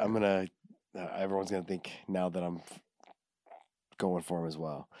gonna. Everyone's gonna think now that I'm going for him as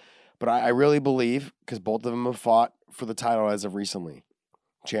well. But I really believe, because both of them have fought for the title as of recently,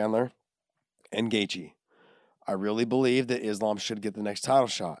 Chandler and Gaethje, I really believe that Islam should get the next title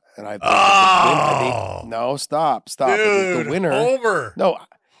shot. And I think, no, stop. Dude, the winner. Homer. No,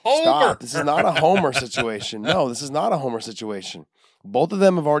 Homer. Stop. This is not a Homer situation. No, this is not a Homer situation. Both of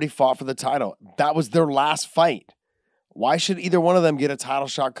them have already fought for the title. That was their last fight. Why should either one of them get a title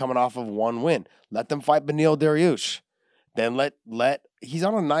shot coming off of one win? Let them fight Beneil Dariush. Then let he's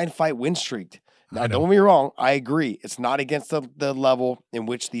on a 9-fight win streak. Now, don't get me wrong. I agree. It's not against the level in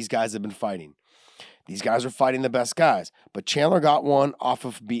which these guys have been fighting. These guys are fighting the best guys. But Chandler got one off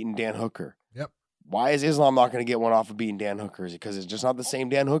of beating Dan Hooker. Yep. Why is Islam not going to get one off of beating Dan Hooker? Is it because it's just not the same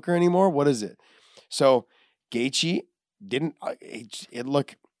Dan Hooker anymore? What is it? So Gaethje didn't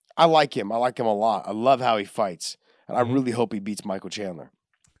look. I like him. I like him a lot. I love how he fights. And I really hope he beats Michael Chandler.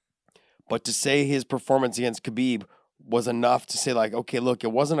 But to say his performance against Khabib was enough to say, like, okay, look,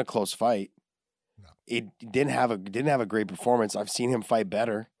 it wasn't a close fight. No. It didn't have a great performance. I've seen him fight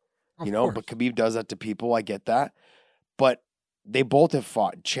better, but Khabib does that to people. I get that. But they both have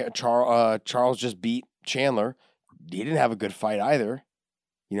fought. Charles just beat Chandler. He didn't have a good fight either.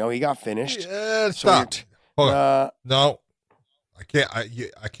 You know, he got finished. Stop. Hold on. No, I can't.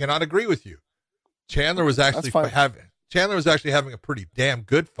 I cannot agree with you. Chandler was actually having a pretty damn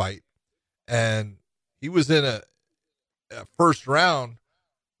good fight, and he was in a first round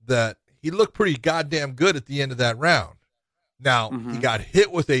that he looked pretty goddamn good at the end of that round. Now he got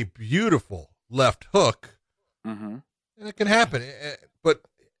hit with a beautiful left hook, and it can happen. But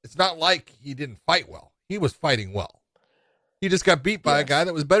it's not like he didn't fight well. He was fighting well. He just got beat by a guy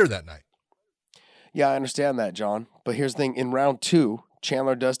that was better that night. Yeah, I understand that, John. But here's the thing: in round 2,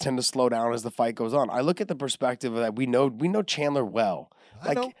 Chandler does tend to slow down as the fight goes on. I look at the perspective of that we know Chandler well.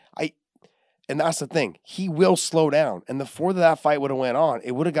 And that's the thing. He will slow down. And the further that fight would have went on,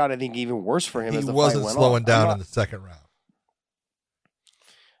 it would have got, I think, even worse for him as the fight went on. He wasn't slowing down in the second round.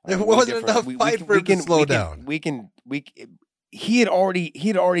 There wasn't enough fight for him to slow down. He had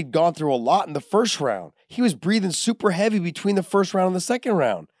already gone through a lot in the first round. He was breathing super heavy between the first round and the second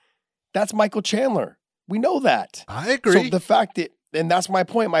round. That's Michael Chandler. We know that. I agree. So the fact that, and that's my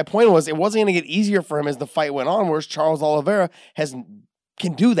point. My point was it wasn't going to get easier for him as the fight went on, whereas Charles Oliveira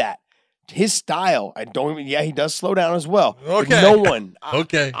can do that. his style, he does slow down as well. Okay. No one.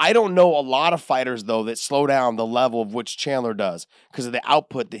 Okay. I don't know a lot of fighters, though, that slow down the level of which Chandler does because of the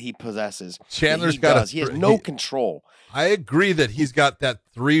output that he possesses. He has no control. I agree that he's got that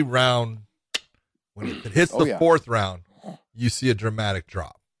 3-round. When it hits the 4th round, you see a dramatic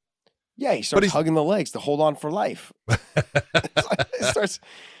drop. Yeah, he starts hugging the legs to hold on for life. It starts,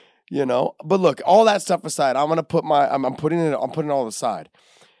 But look, all that stuff aside, I'm putting it all aside.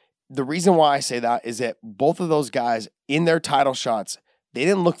 The reason why I say that is that both of those guys in their title shots, they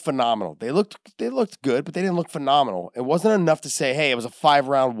didn't look phenomenal. They looked good, but they didn't look phenomenal. It wasn't enough to say, hey, it was a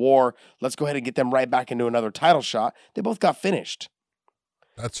 5-round war. Let's go ahead and get them right back into another title shot. They both got finished.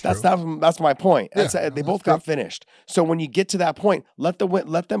 That's true. That's my point. Yeah, they both got finished. So when you get to that point, let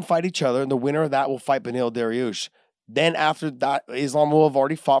them fight each other, and the winner of that will fight Beneil Dariush. Then after that, Islam will have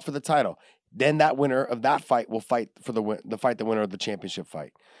already fought for the title. Then that winner of that fight will fight for the winner of the championship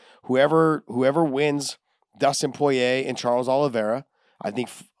fight. Whoever wins Dustin Poirier and Charles Oliveira, I think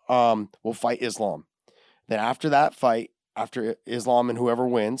will fight Islam. Then after that fight, after Islam and whoever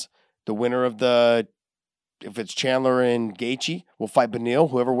wins, the winner of if it's Chandler and Gaethje, will fight Beneil.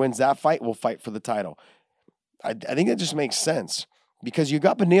 Whoever wins that fight will fight for the title. I think that just makes sense because you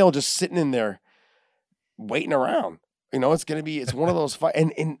got Beneil just sitting in there waiting around. It's one of those fights.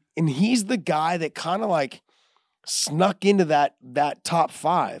 And he's the guy that kind of like snuck into that top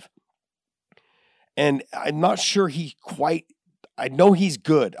 5. And I'm not sure I know he's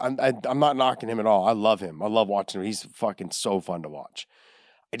good. I'm not knocking him at all. I love him. I love watching him. He's fucking so fun to watch.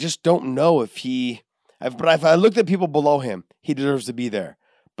 I just don't know if but if I looked at people below him, he deserves to be there.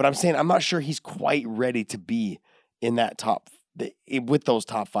 But I'm saying I'm not sure he's quite ready to be in that with those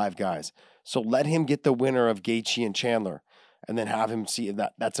top 5 guys. So let him get the winner of Gaethje and Chandler, and then have him see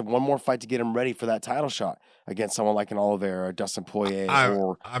that. That's one more fight to get him ready for that title shot against someone like an Oliveira or Dustin Poirier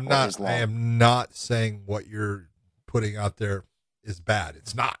Islam. I am not saying what you're putting out there is bad.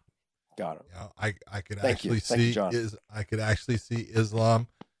 It's not. Got it. I could actually see Islam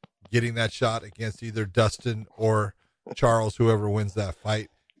getting that shot against either Dustin or Charles, whoever wins that fight,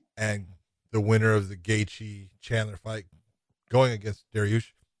 and the winner of the Gaethje Chandler fight going against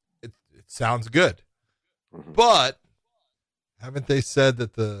Dariush. It sounds good, but haven't they said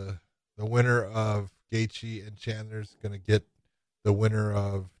that the winner of Gaethje and Chandler is going to get the winner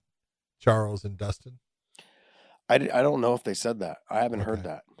of Charles and Dustin? I don't know if they said that. I haven't heard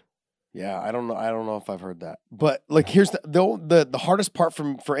that. Yeah, I don't know. I don't know if I've heard that. But like, here's the hardest part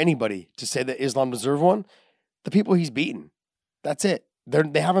for anybody to say that Islam deserves one. The people he's beaten. That's it.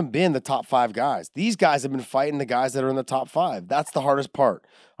 They haven't been the top 5 guys. These guys have been fighting the guys that are in the top 5. That's the hardest part.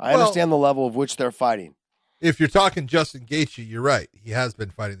 I understand the level of which they're fighting. If you're talking Justin Gaethje, you're right. He has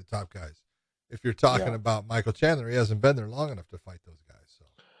been fighting the top guys. If you're talking about Michael Chandler, he hasn't been there long enough to fight those guys. So,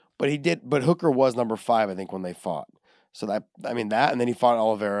 but he did. But Hooker was number 5, I think, when they fought. So that, and then he fought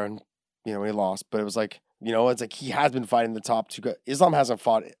Oliveira, and he lost. But it was like, it's like he has been fighting the top 2 guys. Islam hasn't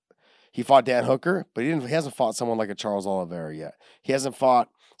fought. He fought Dan Hooker, but he hasn't fought someone like a Charles Oliveira yet. He hasn't fought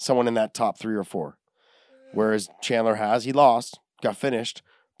someone in that top 3 or 4. Whereas Chandler has. He lost, got finished.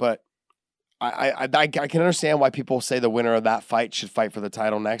 But I can understand why people say the winner of that fight should fight for the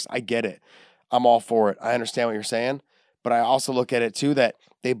title next. I get it. I'm all for it. I understand what you're saying. But I also look at it too that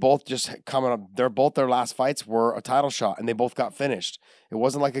they both just coming up. Their last fights were a title shot, and they both got finished. It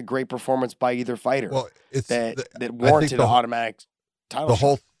wasn't like a great performance by either fighter. Well, that warranted an automatic title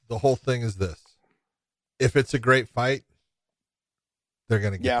shot. The whole thing is this: if it's a great fight, they're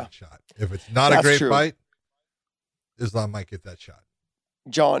going to get that shot. If it's not a great fight, Islam might get that shot.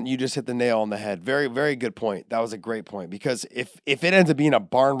 John, you just hit the nail on the head. Very, very good point. That was a great point because if it ends up being a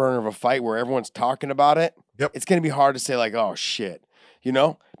barn burner of a fight where everyone's talking about it, it's going to be hard to say like, oh shit,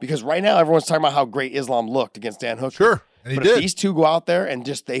 because right now everyone's talking about how great Islam looked against Dan Hooker. Sure, and if these two go out there and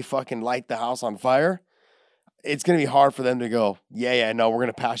just they fucking light the house on fire, it's going to be hard for them to go, no, we're going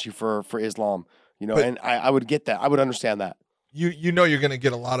to pass you for Islam, and I would get that. I would understand that. You're going to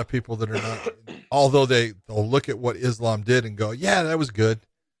get a lot of people that are not, although they'll look at what Islam did and go, yeah, that was good,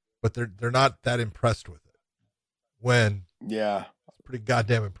 but they're not that impressed with it. When it's pretty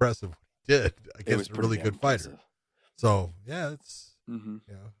goddamn impressive what he did against a really good fighter. So it's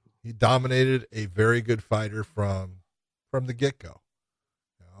he dominated a very good fighter from the get go.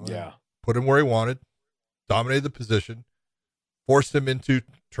 Put him where he wanted. Dominated the position, forced him into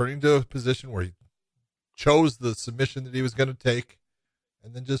turning to a position where he chose the submission that he was going to take,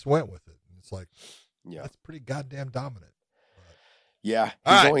 and then just went with it. And it's like, that's pretty goddamn dominant. But,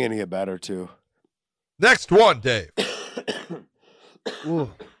 he's only going to get better too. Next one, Dave.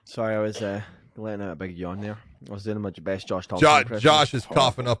 Ooh, sorry, I was letting out a big yawn there. I was doing my best Josh Thompson. Josh is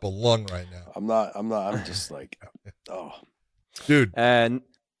coughing up a lung right now. I'm not. I'm just like, oh, dude. And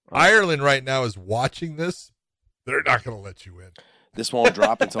Ireland right now is watching this. They're not going to let you in. This won't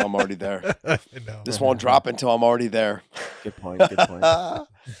drop until I'm already there. This won't drop until I'm already there. Good point. Good point.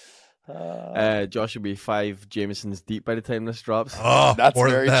 Josh will be 5 Jamesons deep by the time this drops. Oh, that's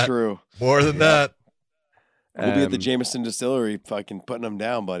very true. More than that. We'll be at the Jameson distillery fucking putting them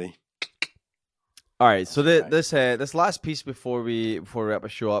down, buddy. All right, so this last piece before we wrap the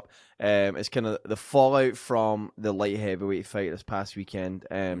show up is kind of the fallout from the light heavyweight fight this past weekend.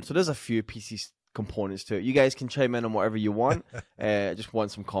 So there's a few pieces, components to it. You guys can chime in on whatever you want. Just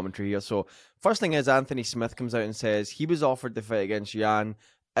want some commentary here. So first thing is Anthony Smith comes out and says he was offered the fight against Jan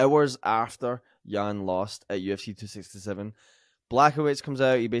hours after Jan lost at UFC 267. Blachowicz comes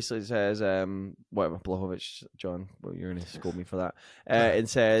out. He basically says, whatever, Blachowicz, John, well, you're going to scold me for that, and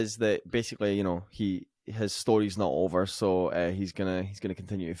says that basically, you know, his story's not over, so he's gonna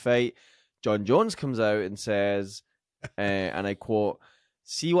continue to fight. John Jones comes out and says, and I quote,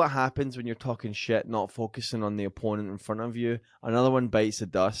 "See what happens when you're talking shit, not focusing on the opponent in front of you. Another one bites the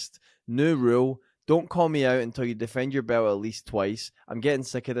dust. New rule. Don't call me out until you defend your belt at least twice. I'm getting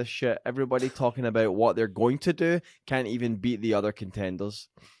sick of this shit. Everybody talking about what they're going to do can't even beat the other contenders."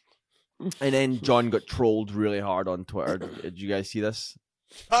 And then John got trolled really hard on Twitter. Did you guys see this?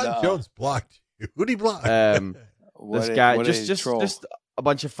 John Jones blocked you. Who'd he block? This guy, just a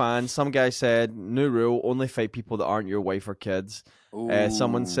bunch of fans. Some guy said, "New rule, only fight people that aren't your wife or kids."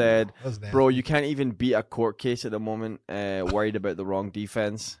 Someone said, "Bro, you can't even beat a court case at the moment, worried about the wrong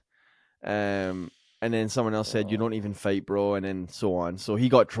defense." And then someone else said, "You don't even fight, bro," and then so on. So he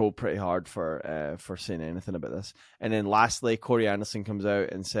got trolled pretty hard for saying anything about this. And then lastly, Corey Anderson comes out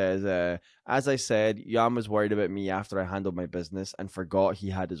and says, "As I said, Jan was worried about me after I handled my business and forgot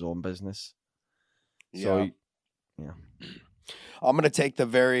he had his own business." So, yeah. I'm going to take the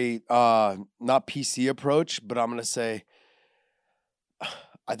very, not PC approach, but I'm going to say,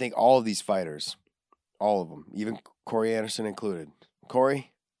 I think all of these fighters, all of them, even Corey Anderson included.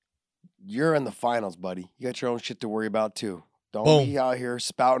 Corey, you're in the finals, buddy. You got your own shit to worry about, too. Don't be out here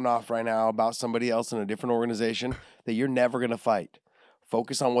spouting off right now about somebody else in a different organization that you're never going to fight.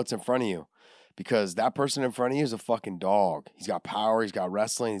 Focus on what's in front of you, because that person in front of you is a fucking dog. He's got power. He's got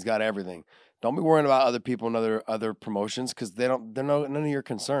wrestling. He's got everything. Don't be worrying about other people and other promotions, because they're none of your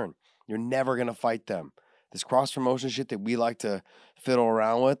concern. You're never going to fight them. This cross-promotion shit that we like to fiddle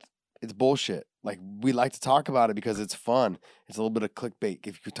around with, it's bullshit. Like, we like to talk about it because it's fun. It's a little bit of clickbait.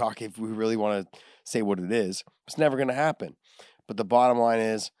 If we really want to say what it is, it's never going to happen. But the bottom line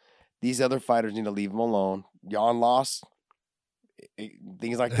is, these other fighters need to leave them alone. Jan lost.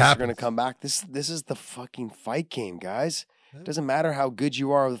 Things like this are going to come back. This is the fucking fight game, guys. It doesn't matter how good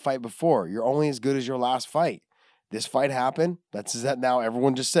you are of the fight before. You're only as good as your last fight. This fight happened. That's that now.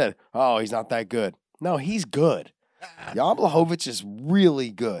 Everyone just said, "Oh, he's not that good." No, he's good. Jan Blachowicz is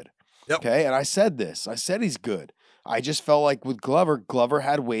really good. Yep. Okay, and I said this. I said he's good. I just felt like with Glover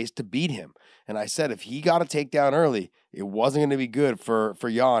had ways to beat him. And I said if he got a takedown early, it wasn't going to be good for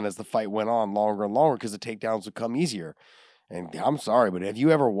Jan as the fight went on longer and longer, because the takedowns would come easier. And I'm sorry, but have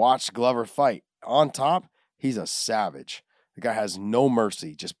you ever watched Glover fight? On top, he's a savage. The guy has no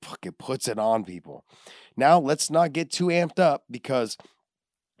mercy, just fucking puts it on people. Now, let's not get too amped up, because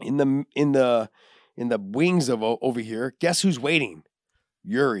in the wings of over here, guess who's waiting?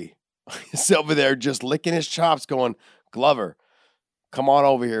 Yuri. He's over there just licking his chops going, "Glover, come on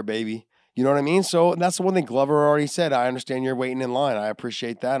over here, baby." You know what I mean? So that's the one thing Glover already said. I understand you're waiting in line. I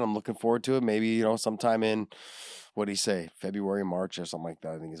appreciate that. I'm looking forward to it. Maybe, sometime in, what did he say? February, March or something like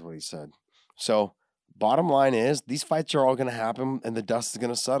that, I think is what he said. So bottom line is, these fights are all going to happen and the dust is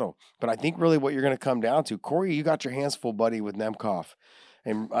going to settle. But I think really what you're going to come down to, Corey, you got your hands full, buddy, with Nemkov.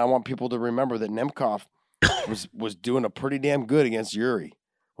 And I want people to remember that Nemkov was doing a pretty damn good against Yuri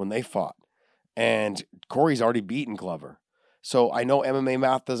when they fought. And Corey's already beaten Glover. So I know MMA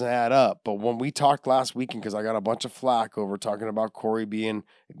math doesn't add up, but when we talked last weekend, because I got a bunch of flack over talking about Corey being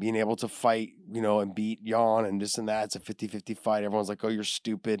able to fight, and beat Jan and this and that, it's a 50-50 fight. Everyone's like, "Oh, you're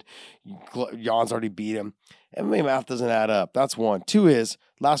stupid. Jan's already beat him." MMA math doesn't add up. That's one. Two is,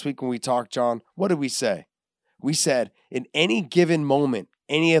 last week when we talked, John, what did we say? We said in any given moment,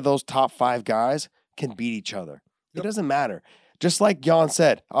 any of those top 5 guys can beat each other. Yep. It doesn't matter. Just like Jan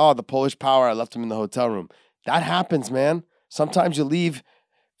said, "Oh, the Polish power, I left him in the hotel room." That happens, man. Sometimes you leave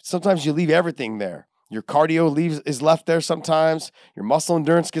everything there. Your cardio is left there sometimes. Your muscle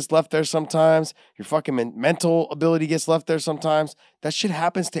endurance gets left there sometimes. Your fucking mental ability gets left there sometimes. That shit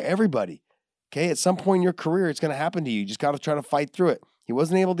happens to everybody. Okay? At some point in your career, it's going to happen to you. You just got to try to fight through it. He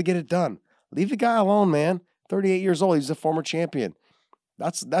wasn't able to get it done. Leave the guy alone, man. 38 years old. He's a former champion.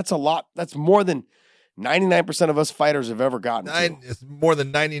 That's a lot. That's more than 99% of us fighters have ever gotten to. It's more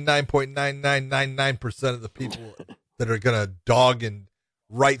than 99.9999% of the people that are going to dog and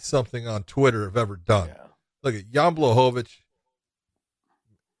write something on Twitter have ever done. Yeah. Look at Jan Blachowicz.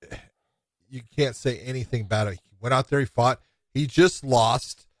 You can't say anything bad. He went out there, he fought. He just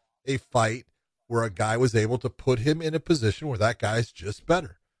lost a fight where a guy was able to put him in a position where that guy's just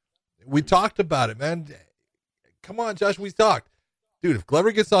better. We talked about it, man. Come on, Josh, we talked. Dude, if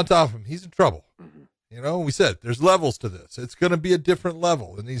Glover gets on top of him, he's in trouble. Mm-hmm. You know, we said there's levels to this. It's going to be a different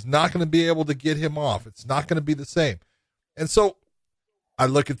level, and he's not going to be able to get him off. It's not going to be the same. And so I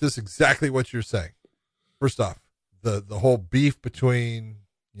look at this exactly what you're saying. First off, the whole beef between,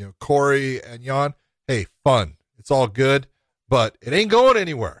 you know, Corey and Jan, hey, fun. It's all good, but it ain't going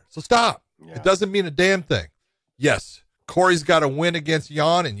anywhere. So stop. Yeah. It doesn't mean a damn thing. Yes, Corey's got to win against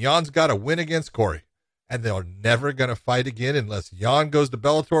Jan, and Jan's got to win against Corey. And they're never going to fight again unless Jan goes to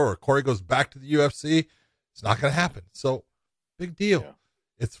Bellator or Corey goes back to the UFC. It's not going to happen. So, big deal. Yeah.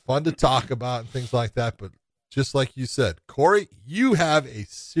 It's fun to talk about and things like that, but just like you said, Corey, you have a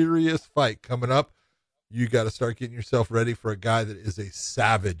serious fight coming up. You got to start getting yourself ready for a guy that is a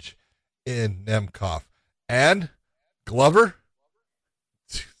savage in Nemkov. And Glover,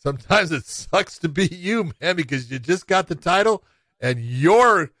 sometimes it sucks to be you, man, because you just got the title, and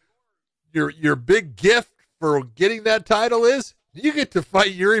your big gift for getting that title is you get to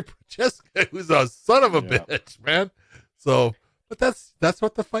fight Yuri Prochazka, who's a son of a bitch, man. So, but that's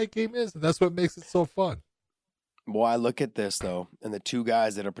what the fight game is, and that's what makes it so fun. Well, I look at this, though, and the two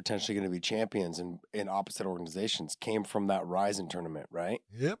guys that are potentially going to be champions in opposite organizations came from that Rizin tournament, right?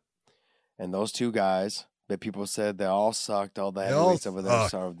 Yep. And those two guys that people said they all sucked, all the heavyweights over there,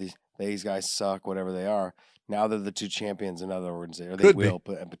 so these guys suck, whatever they are. Now they're the two champions in other organizations. Or they will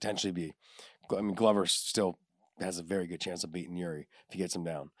potentially be. I mean, Glover still has a very good chance of beating Yuri if he gets him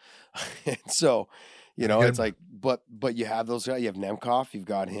down. And so, you know, it's like, but you have those guys. You have Nemkov. You've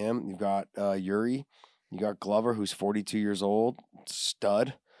got him. You've got Yuri. You got Glover, who's 42 years old,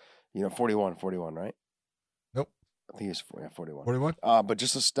 stud. You know, 41, right? Nope. I think he's 41. 41? But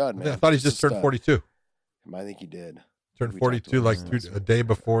just a stud, man. Yeah, I thought he just turned 42. I think he did. Turned 42 like a day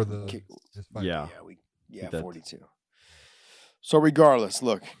before his fight. Yeah. 42. So regardless,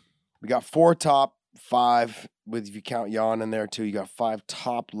 look, we got 4 top 5, with if you count Jan in there too, you got 5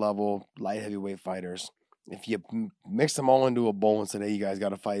 top level light heavyweight fighters. If you mix them all into a bowl and said, hey, you guys got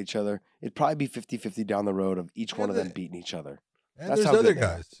to fight each other, it'd probably be 50-50 down the road of each one of them beating each other. And that's there's other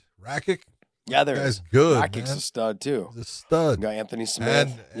guys. Rakic. Yeah, there's good. Rakic's a stud too. He's a stud. You got Anthony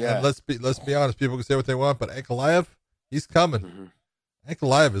Smith. And let's be honest. People can say what they want, but Ankalaev, he's coming. Mm-hmm.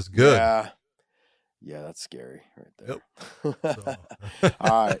 Ankalaev is good. Yeah, that's scary right there. Yep.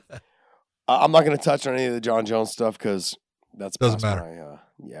 All right. I'm not going to touch on any of the John Jones stuff because that's doesn't matter.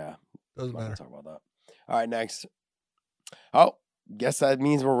 Doesn't matter. Talk about that. All right, next. Oh, guess that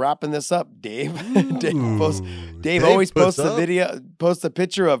means we're wrapping this up, Dave. Dave always posts a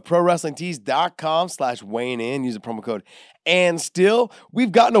picture of ProWrestlingTees.com/weighing in. Use the promo code and still.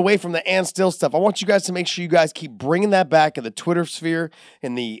 We've gotten away from the and still stuff. I want you guys to make sure you guys keep bringing that back in the Twitter sphere,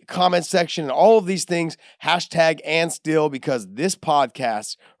 in the comment section, and all of these things. Hashtag and still, because this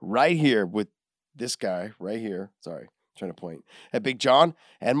podcast right here with this guy right here. Sorry. Trying to point at Big John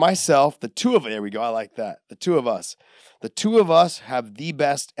and myself, the two of it. There we go. I like that. The two of us have the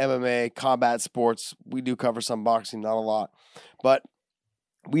best MMA combat sports. We do cover some boxing, not a lot, but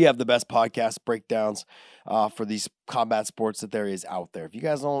we have the best podcast breakdowns for these combat sports that there is out there. If you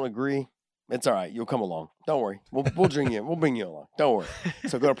guys don't agree, it's all right. You'll come along. Don't worry. We'll bring you. We'll bring you along. Don't worry.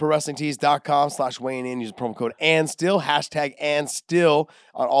 So go to ProWrestlingTees.com/weighing in. Use the promo code and still, hashtag and still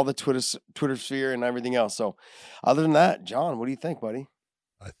on all the Twitter sphere and everything else. So other than that, John, what do you think, buddy?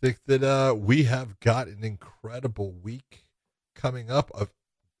 I think that we have got an incredible week coming up of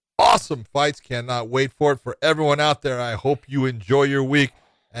awesome fights. Cannot wait for it. For everyone out there, I hope you enjoy your week,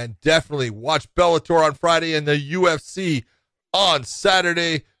 and definitely watch Bellator on Friday and the UFC on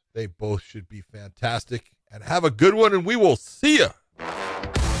Saturday. They both should be fantastic. And have a good one, and we will see you